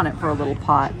weight on it for a little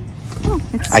pot. Oh,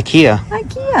 it's IKEA.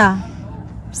 IKEA.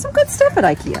 Some good stuff at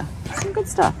IKEA. Some good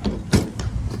stuff.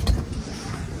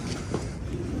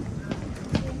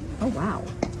 Oh, wow.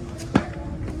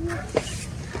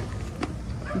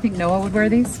 You think Noah would wear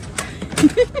these?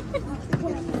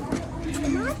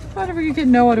 What if we could get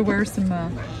Noah to wear some,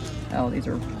 oh, these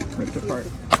are ripped apart.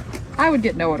 I would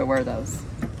get Noah to wear those.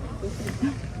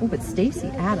 Oh, but Stacy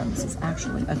Adams is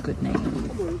actually a good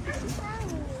name.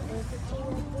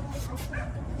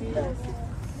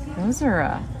 Those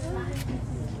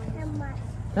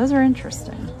are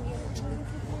interesting.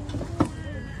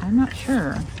 I'm not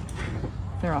sure if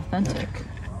they're authentic.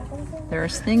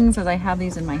 There's things as I have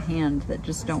these in my hand that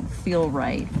just don't feel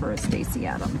right for a Stacy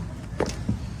Adams.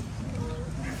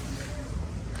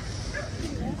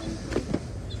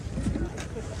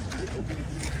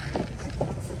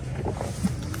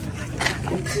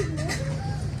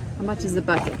 How much is the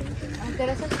bucket? I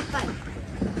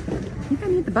think I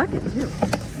need the bucket too.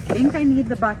 I think I need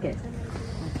the bucket.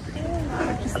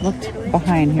 I just looked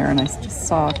behind here and I just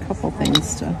saw a couple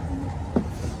things to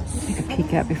take a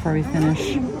peek at before we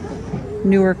finish.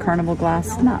 Newer carnival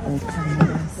glass, not old carnival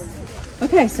glass.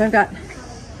 Okay, so I've got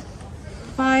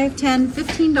 $5, $10,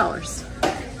 $15.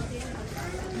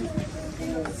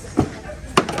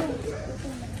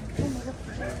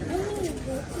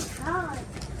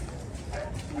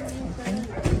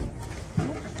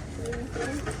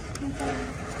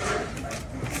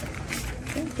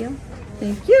 Thank you.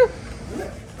 Thank you.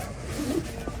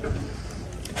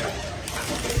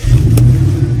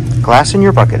 Glass in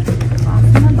your bucket.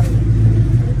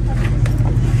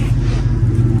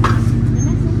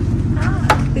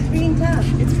 The green tub.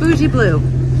 It's bougie blue.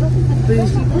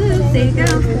 Bougie blue. There you go.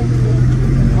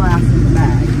 Glass in the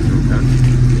bag.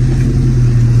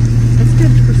 It's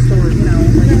good for stores, you know.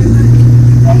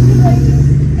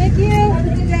 Thank you. Have a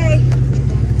good day.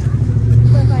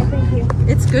 Bye-bye. Thank you.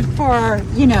 It's good for,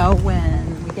 you know,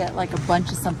 when we get like a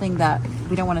bunch of something that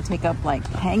we don't want to take up like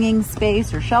hanging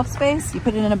space or shelf space. You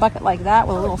put it in a bucket like that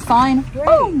with a little sign.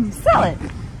 Boom! Sell it.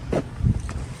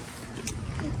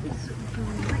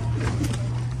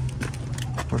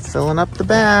 We're filling up the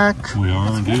back. We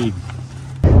are indeed.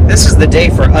 This is the day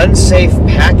for unsafe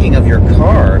packing of your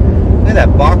car. Look at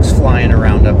that box flying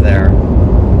around up there.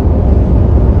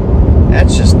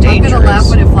 That's just dangerous. I'm gonna laugh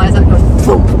when it flies up and goes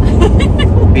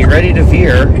thump. Be ready to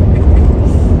veer.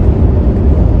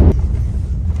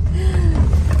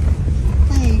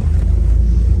 Hey.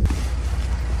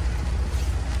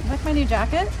 You like my new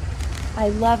jacket? I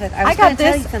love it. I got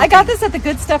this. I got this at the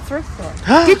Good Stuff thrift store.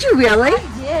 Did you really? I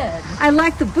did. I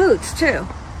like the boots too.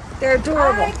 They're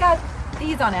adorable. I got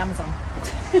these on Amazon.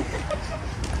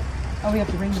 Oh, we have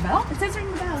to ring the bell? It says ring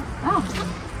the bell. Oh.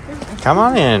 Come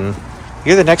on in.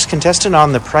 You're the next contestant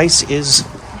on The Price Is... I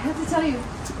have to tell you,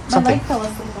 my Something. leg fell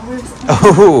asleep.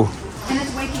 Oh. And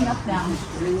it's waking up now.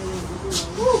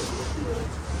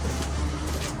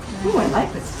 Ooh, I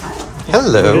like this tile.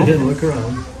 Hello. Didn't look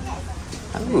around.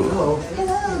 Ooh.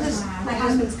 My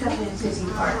husband's coming in Susie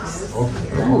Parks.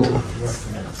 Ooh.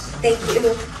 Thank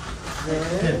you.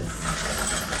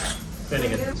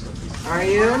 Are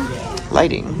you?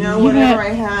 Lighting. No, whatever I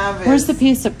have is... Where's the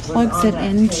piece that plugs it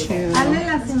into?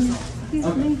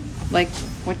 Excuse me. Like,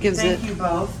 what gives it? Thank you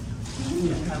both.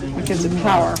 What gives it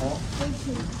power?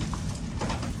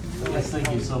 Yes,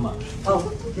 thank you so much.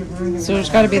 So there's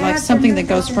got to be like something that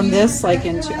goes from this, like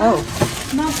into. Oh,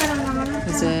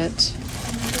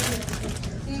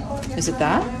 is it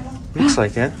that? Looks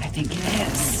like it. I think it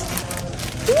is.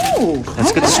 Ooh,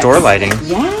 That's good store lighting.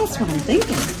 Yeah, that's what I'm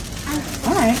thinking.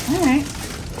 All right, all right.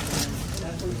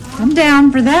 I'm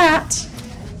down for that.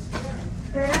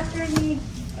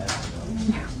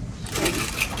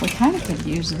 We kind of could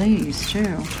use these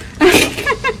too.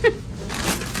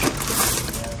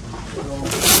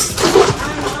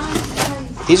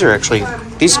 These are actually,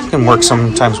 these can work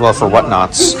sometimes well for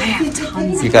whatnots. I have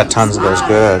tons. You got tons of those,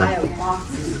 good.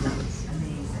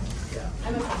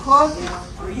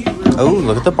 Oh,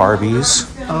 look at the Barbies.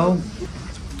 Oh.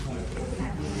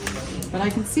 But I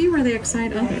can see where they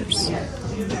excite others.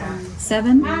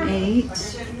 7, 8.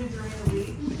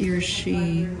 What year is she?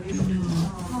 I don't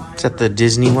know. Is that the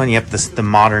Disney one? Yep, this the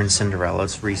modern Cinderella.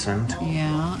 It's recent.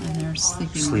 Yeah, and there's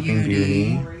Sleeping Sleeping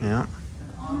Beauty. Yeah.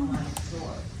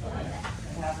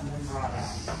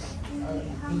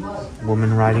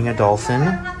 woman riding a dolphin.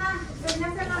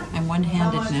 I'm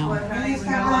one-handed now.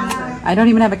 I don't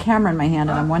even have a camera in my hand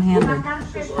and I'm one-handed.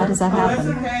 How does that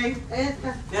happen? It's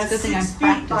a good thing I'm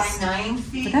practiced.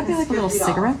 Would that be like a little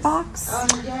cigarette box?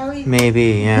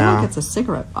 Maybe, I yeah. feel like it's a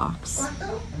cigarette box.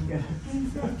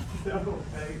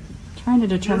 Trying to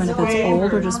determine if it's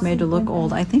old or just made to look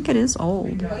old. I think it is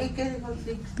old. I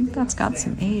think that's got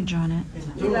some age on it.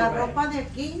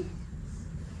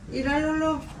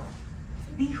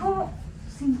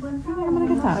 I'm gonna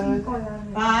get that.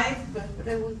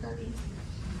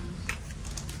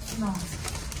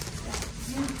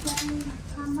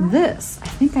 This, I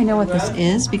think I know what this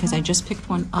is because I just picked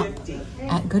one up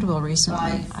at Goodwill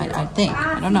recently. I think.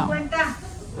 I don't know.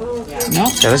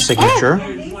 Nope. Got a signature.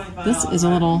 This is a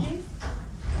little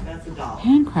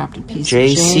handcrafted piece.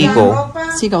 J. Siegel.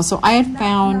 Siegel. So I had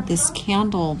found this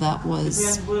candle that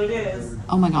was,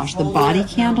 oh my gosh, the body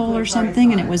candle or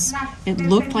something, and it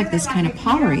looked like this kind of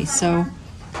pottery. So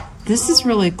this is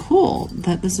really cool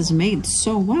that this is made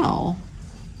so well,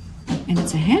 and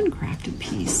it's a handcrafted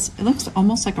piece. It looks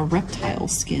almost like a reptile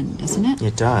skin, doesn't it?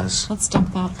 It does. Let's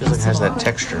dump that. Feels like it has that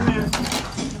texture.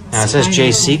 Now it says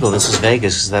J. Siegel. This is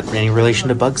Vegas. Is that any relation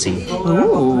to Bugsy?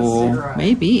 Ooh,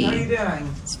 maybe.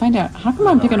 Let's find out. How come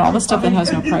I'm picking all the stuff that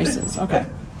has no prices? Okay,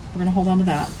 we're gonna hold on to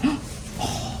that.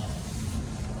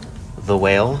 The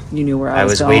whale. You knew where I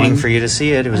was going. waiting for you to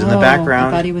see it. It was in the background.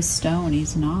 I thought he was stone.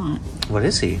 He's not. What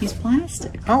is he? He's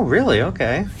plastic. Oh, really?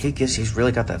 Okay. He's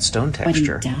really got that stone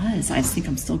texture. But he does. I just think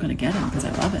I'm still gonna get him because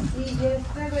I love him.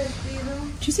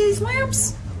 Did you see these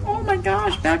lamps? Oh my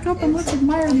gosh! Back up and let's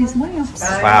admire these lamps.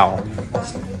 Wow.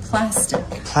 Plastic.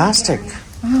 Plastic.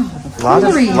 Oh, lot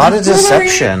of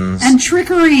deceptions and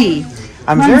trickery.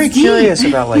 I'm very curious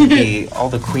about like all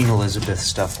the Queen Elizabeth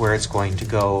stuff, where it's going to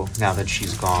go now that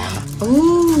she's gone.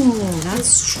 Oh,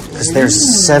 that's true. Because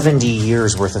there's 70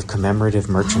 years worth of commemorative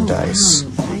merchandise. Oh,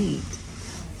 right.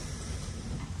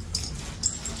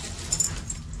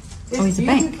 Oh, he's a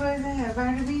bank.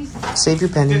 Save your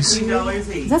pennies.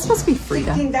 Is that supposed to be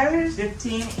Frida? $15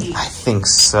 each. I think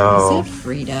so. Is it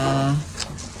Frida?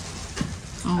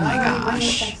 Oh my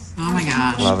gosh. Oh my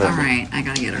gosh. Love it. All right, I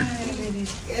gotta get her.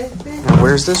 Now,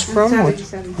 where's this from? What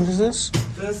is this?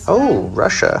 Oh,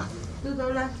 Russia.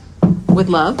 With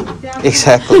love?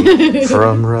 Exactly.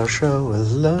 From Russia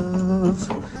with love.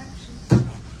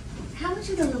 How much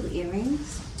are the little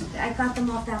earrings? I got them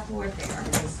off that board there.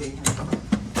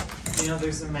 You know,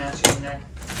 there's a matching neck.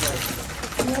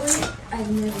 Really? I've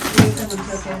never seen them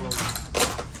until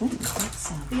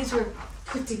these were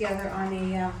put together on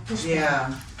a push bag.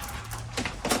 Yeah.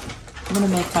 I'm gonna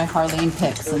make my Harleen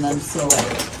picks and then see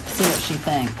what she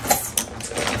thinks.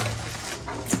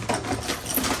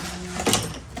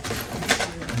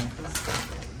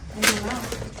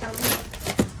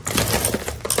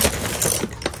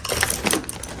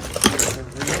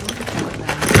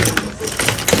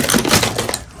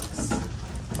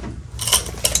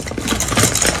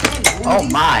 Oh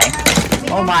my.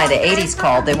 Oh my, the 80s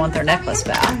called. They want their necklace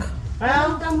back.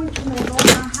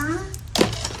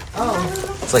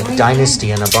 It's like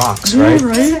Dynasty in a box, right?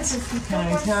 Can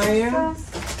I tell you?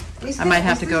 I might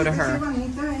have to go to her.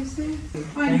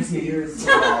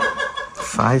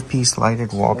 5-piece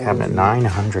lighted wall cabinet,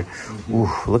 900. Ooh,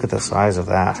 look at the size of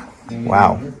that.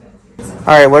 Wow. All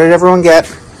right, what did everyone get?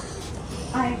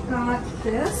 I got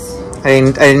this. I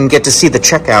didn't get to see the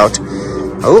checkout.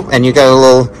 Oh, and you got a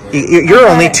little. You're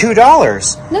only $2.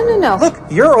 No. Look,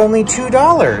 you're only $2.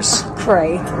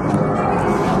 Pray.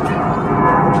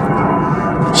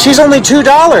 She's only $2. I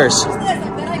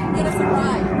bet I can get us a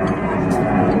ride.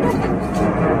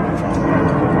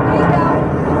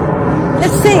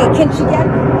 Let's see. Can she get?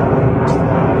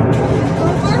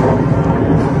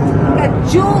 Got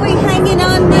jewelry hanging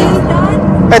on me.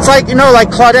 Done. It's like, you know, like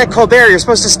Claudette Colbert. You're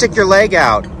supposed to stick your leg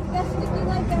out. That's sticking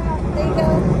like that. There you go.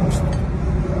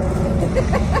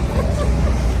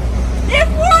 It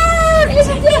worked!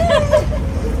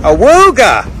 A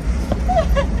wooga!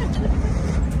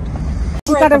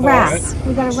 We got a wrap.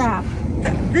 We got a wrap.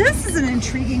 This is an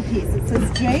intriguing piece. It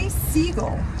says J.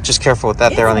 Siegel. Just careful with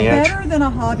that there on the edge. It's better than a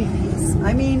hobby piece.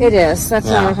 I mean, It is. That's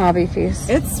Yeah. not a hobby piece.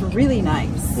 it's really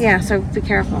nice. Yeah, so be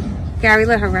careful. Gary,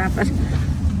 let her wrap it.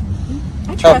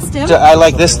 I trust him. I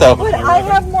like this though. But I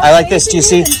have more I like this. faith Do you in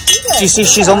see? you than she does. Do you see?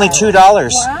 She's only $2.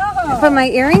 Wow. Put my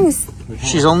earrings.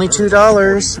 She's only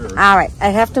 $2. All right, I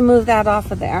have to move that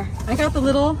off of there. I got the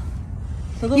little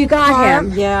You got carve.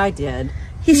 him. Yeah, I did.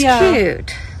 He's Yeah.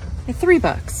 cute.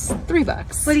 $3.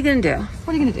 $3. What are you gonna do?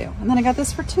 What are you gonna do? And then I got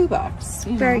this for $2.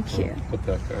 You know. Very cute. Put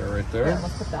that guy right there. Yeah,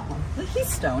 let's put that one. He's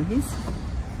stone.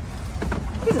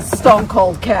 He's a stone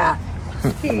cold cat.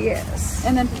 Yes.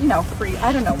 And then, you know,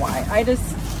 I don't know why.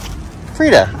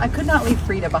 Frida. I could not leave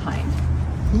Frida behind.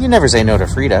 You never say no to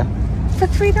Frida. For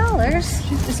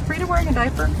 $3. Is Frida wearing a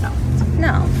diaper? No.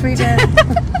 No, Frida.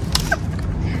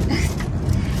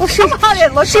 Well, she was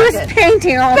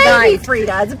painting all baby night.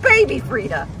 Frida. It's baby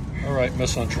Frida. All right,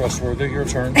 Miss Untrustworthy, your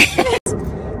turn.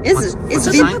 It's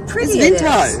Pretty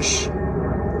vintage.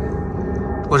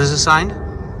 What is the sign?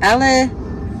 Elle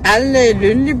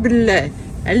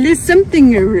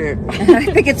something. I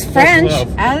think it's French.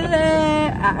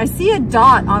 I see a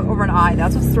dot over an I.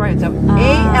 That's what's throwing it. So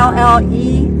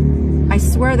ALLE. I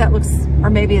swear that looks, or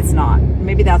maybe it's not.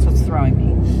 Maybe that's what's throwing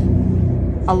me.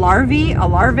 A larva.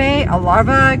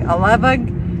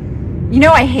 You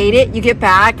know, I hate it. You get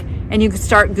back and you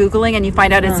start Googling and you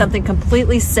find out it's something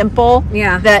completely simple.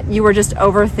 Yeah. That you were just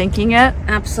overthinking it.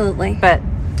 Absolutely. But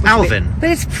Alvin. But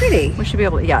it's pretty. we should be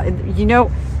able to, yeah. You know,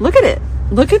 look at it.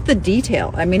 Look at the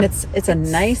detail. I mean, it's a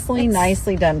nicely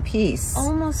done piece. It's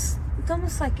almost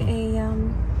like a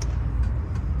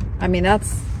I mean,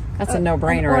 that's a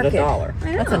no-brainer at $1.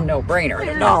 That's a no-brainer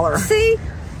at $1. See?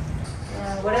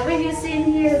 Whatever you see in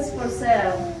here is for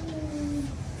sale.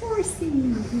 Horsey.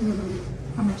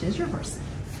 How much is your horse?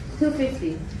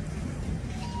 $250.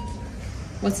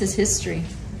 What's his history?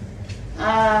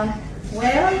 My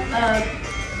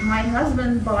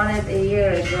husband bought it a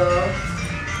year ago.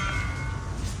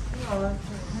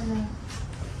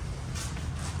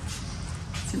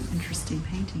 It's an interesting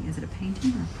painting. Is it a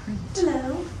painting or a print?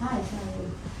 Hello. Hi.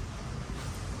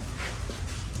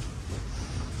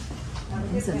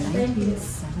 It's a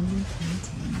 1970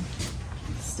 painting.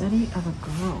 Study of a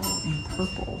girl in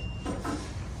purple.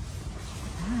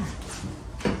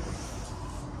 That.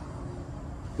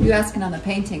 You asking on the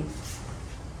painting?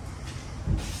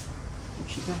 Where'd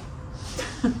she go?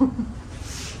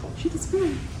 She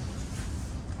disappeared.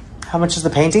 How much is the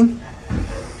painting?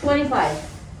 $25. I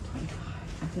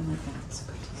feel like that's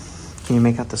good. Can you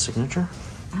make out the signature?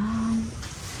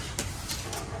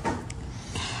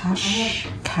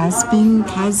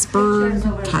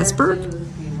 Casberg?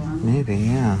 Maybe,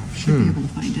 yeah. Should be able to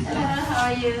find it. How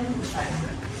are you?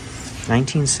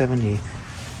 1970.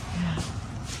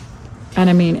 And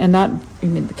I mean,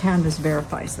 the canvas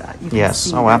verifies that. You can Yes.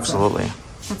 see Oh, absolutely.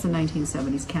 That's a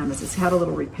 1970s canvas. It's had a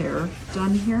little repair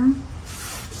done here.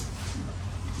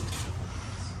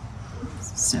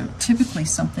 So typically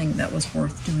something that was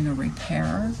worth doing a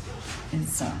repair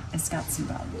is, it's got some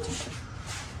value to it.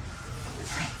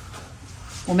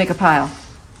 We'll make a pile.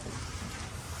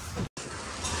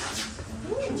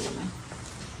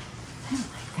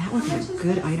 That would be a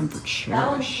good item for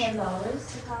Cherish.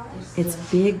 It's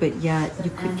big, but yet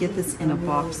you could get this in a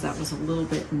box that was a little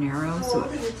bit narrow, so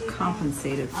it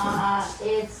compensated for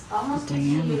It's almost the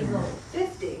diameter.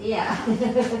 50. Yeah.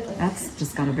 That's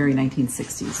just got a very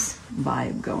 1960s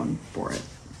vibe going for it.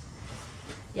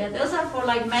 Yeah, those are for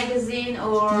like magazine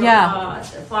or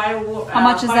firewood. How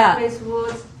much is that?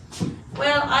 Wood.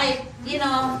 Well,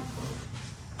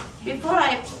 before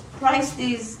I priced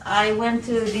these, I went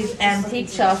to these antique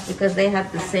shops because they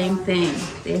have the same thing.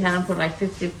 They have them for like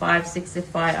 55,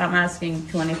 65. I'm asking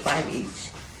 25 each.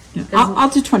 Yeah. I'll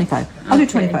do 25. I'll do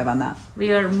 25 on that.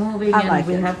 We are moving and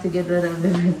we have to get rid of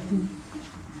everything.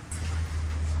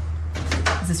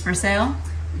 Is this for sale?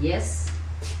 Yes.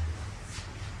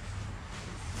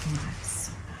 Oh, that's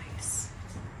so nice.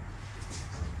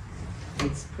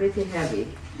 It's pretty heavy.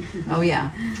 Oh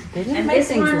yeah. They didn't And make this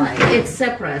things one, light. it's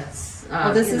separate.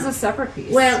 This is a separate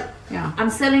piece. Well, yeah. I'm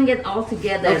selling it all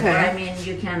together. Okay. But I mean,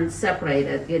 you can separate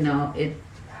it.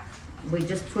 We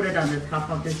just put it on the top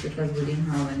of this because we didn't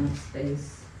have enough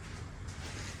space.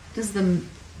 Does the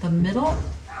middle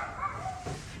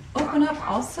open up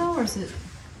also, or is it?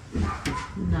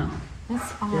 No.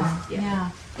 That's odd.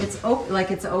 Yeah. It's open, like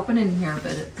it's open in here,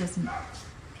 but it doesn't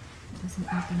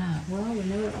open up. Well, we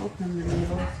never opened the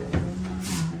middle, so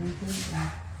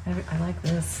I like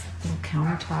this little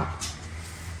countertop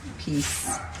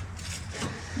piece.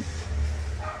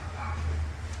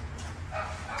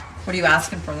 What are you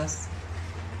asking for this?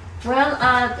 Well,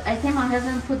 I think my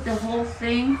husband put the whole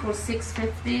thing for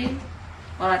 $650,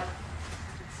 but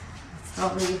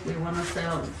probably if we want to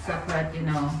sell separate,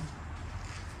 I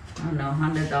don't know,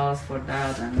 $100 for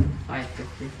that and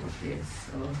 $550 for this.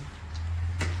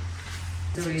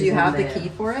 So, Do you have the key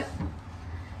for it?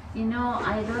 I don't know.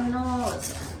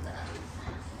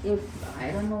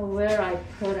 I don't know where I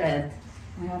put it.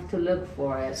 I have to look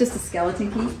for it. It's just a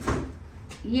skeleton key?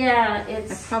 Yeah, I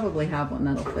probably have one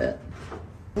that'll fit.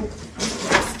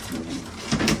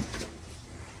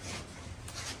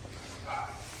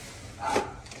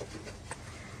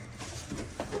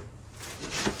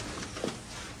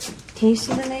 Can you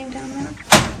see the name down there?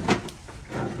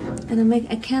 And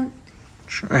I can't.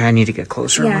 Sure, I need to get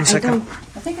closer. Yeah, One second.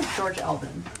 I think it's George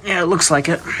Eldon. Yeah, it looks like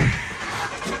it.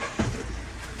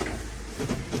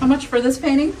 How much for this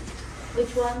painting? Which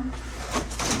one?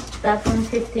 That one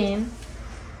 15.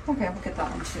 Okay, we'll get that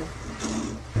one too.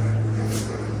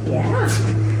 Yeah,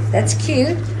 that's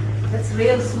cute. That's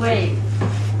real suede.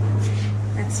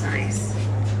 That's nice.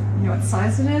 You know what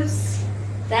size it is?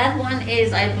 That one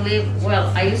is, I believe, well,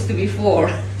 I used to be 4,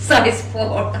 size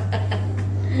 4.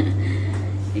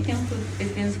 You can put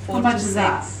between 4 How much to is 6.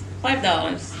 that?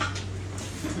 $5.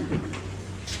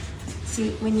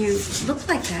 See, when you look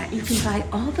like that, you can buy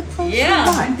all the clothes Yeah.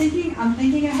 you want. I'm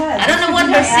thinking ahead. I don't know what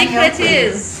her secret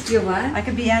is. Do what? I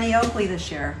could be Annie Oakley this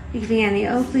year. You could be Annie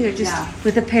Oakley or just Yeah.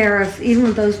 with a pair of, even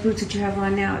with those boots that you have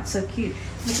on now, it's so cute.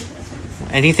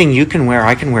 Anything you can wear,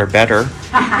 I can wear better.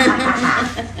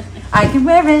 I can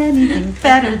wear anything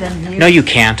better than you. No, you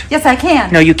can't. Yes, I can.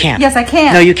 No, you can't. Yes, I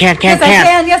can. No, you can't, Yes, can't. I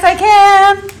can. Yes, I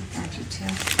can.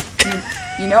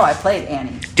 Too. You know I played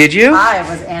Annie. Did you? I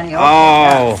was Annie Oakley.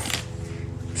 Oh,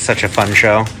 such a fun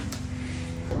show. All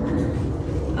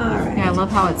right. Yeah, I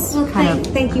love how it's Well,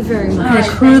 thank you very much. kind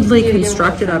of crudely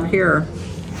constructed up here.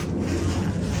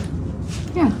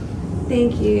 Yeah.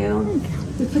 Thank you.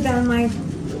 We put that on my.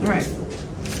 All right.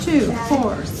 2,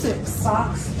 4, 6,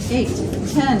 8,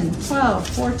 10, 12,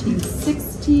 14,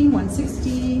 16,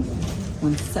 160,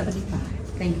 175.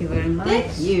 Thank you very much.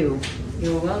 Thank you.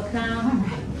 You're welcome.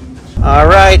 All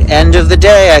right, end of the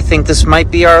day. I think this might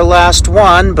be our last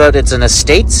one, but it's an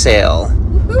estate sale.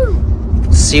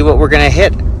 Woohoo! See what we're gonna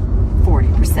hit.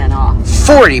 40% off.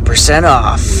 40%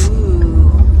 off. Ooh.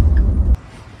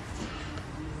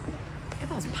 Look at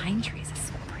those pine trees. It's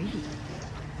so pretty.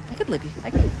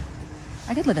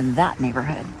 I could live in that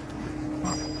neighborhood.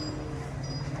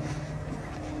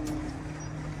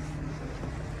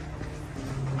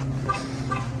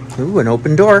 Ooh, an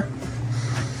open door.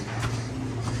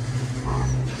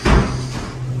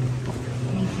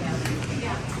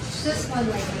 This one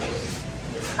like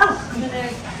oh, I'm gonna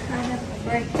kind of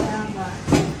break down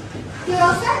the. You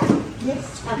all set?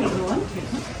 Yes. Okay, go on.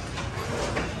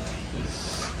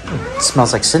 It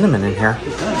smells like cinnamon in here. It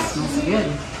does. Smells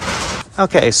good.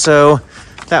 Okay, so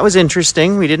that was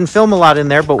interesting. We didn't film a lot in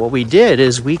there, but what we did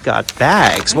is we got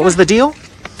bags. What was the deal?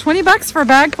 $20 for a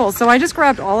bag full. So I just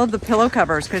grabbed all of the pillow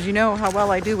covers because you know how well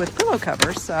I do with pillow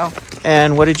covers. So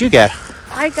And what did you get?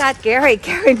 I got Gary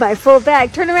carried my full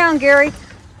bag. Turn around, Gary.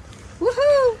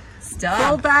 Woohoo! Stuff.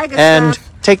 Full bag of And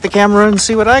stuff. take the camera and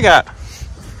see what I got.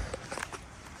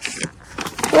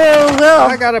 Whoa,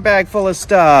 I got a bag full of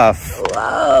stuff.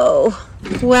 whoa.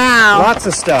 Wow. Lots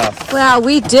of stuff. Wow,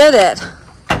 we did it.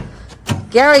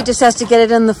 Gary just has to get it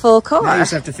in the full Now you car.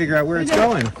 just have to figure out where it's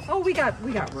going. oh, we got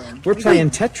room. We're playing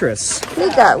Tetris.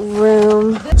 We got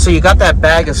room. So you got that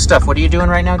bag of stuff. What are you doing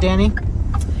right now, Danny?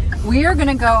 We are going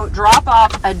to go drop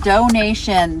off a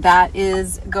donation that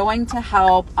is going to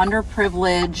help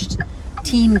underprivileged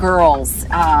teen girls.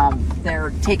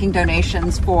 They're taking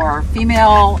donations for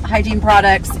female hygiene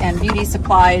products and beauty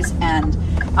supplies, and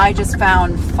I just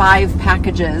found 5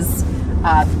 packages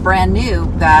brand new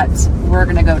that we're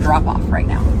going to go drop off right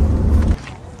now.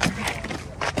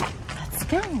 Let's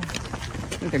go.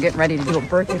 Ooh, they're getting ready to do a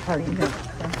birthday party here.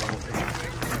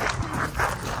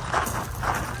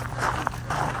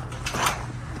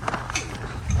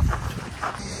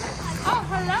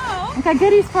 I got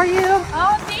goodies for you.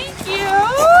 Oh, thank you.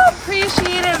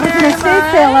 Appreciate it There's very an estate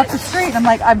much. sale up the street. I'm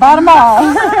like, I bought them all.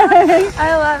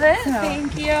 I love it.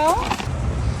 Thank you.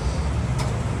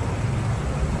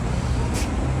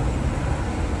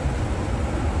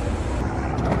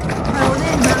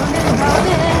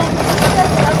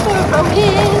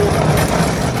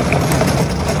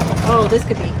 Oh, this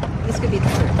could be the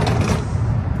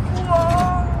truth.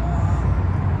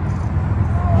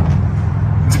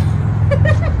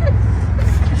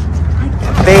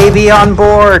 Baby on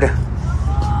board.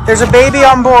 There's a baby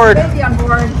on board. Baby on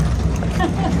board.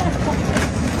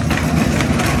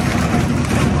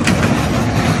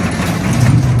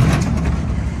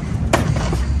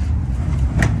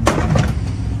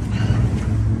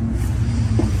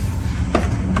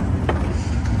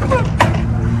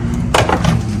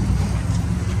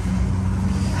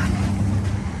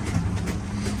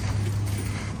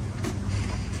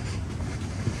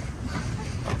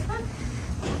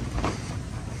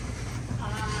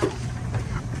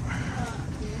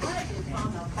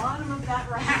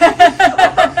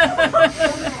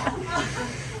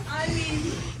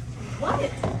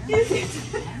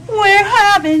 We're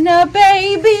having a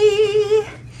baby.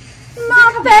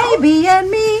 My baby and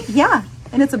me. Yeah,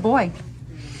 and it's a boy.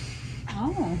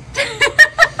 Oh.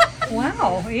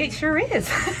 Wow, it sure is.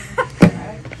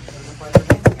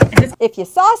 If you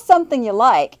saw something you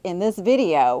like in this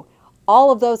video, all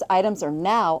of those items are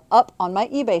now up on my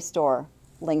eBay store.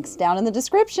 Links down in the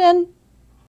description.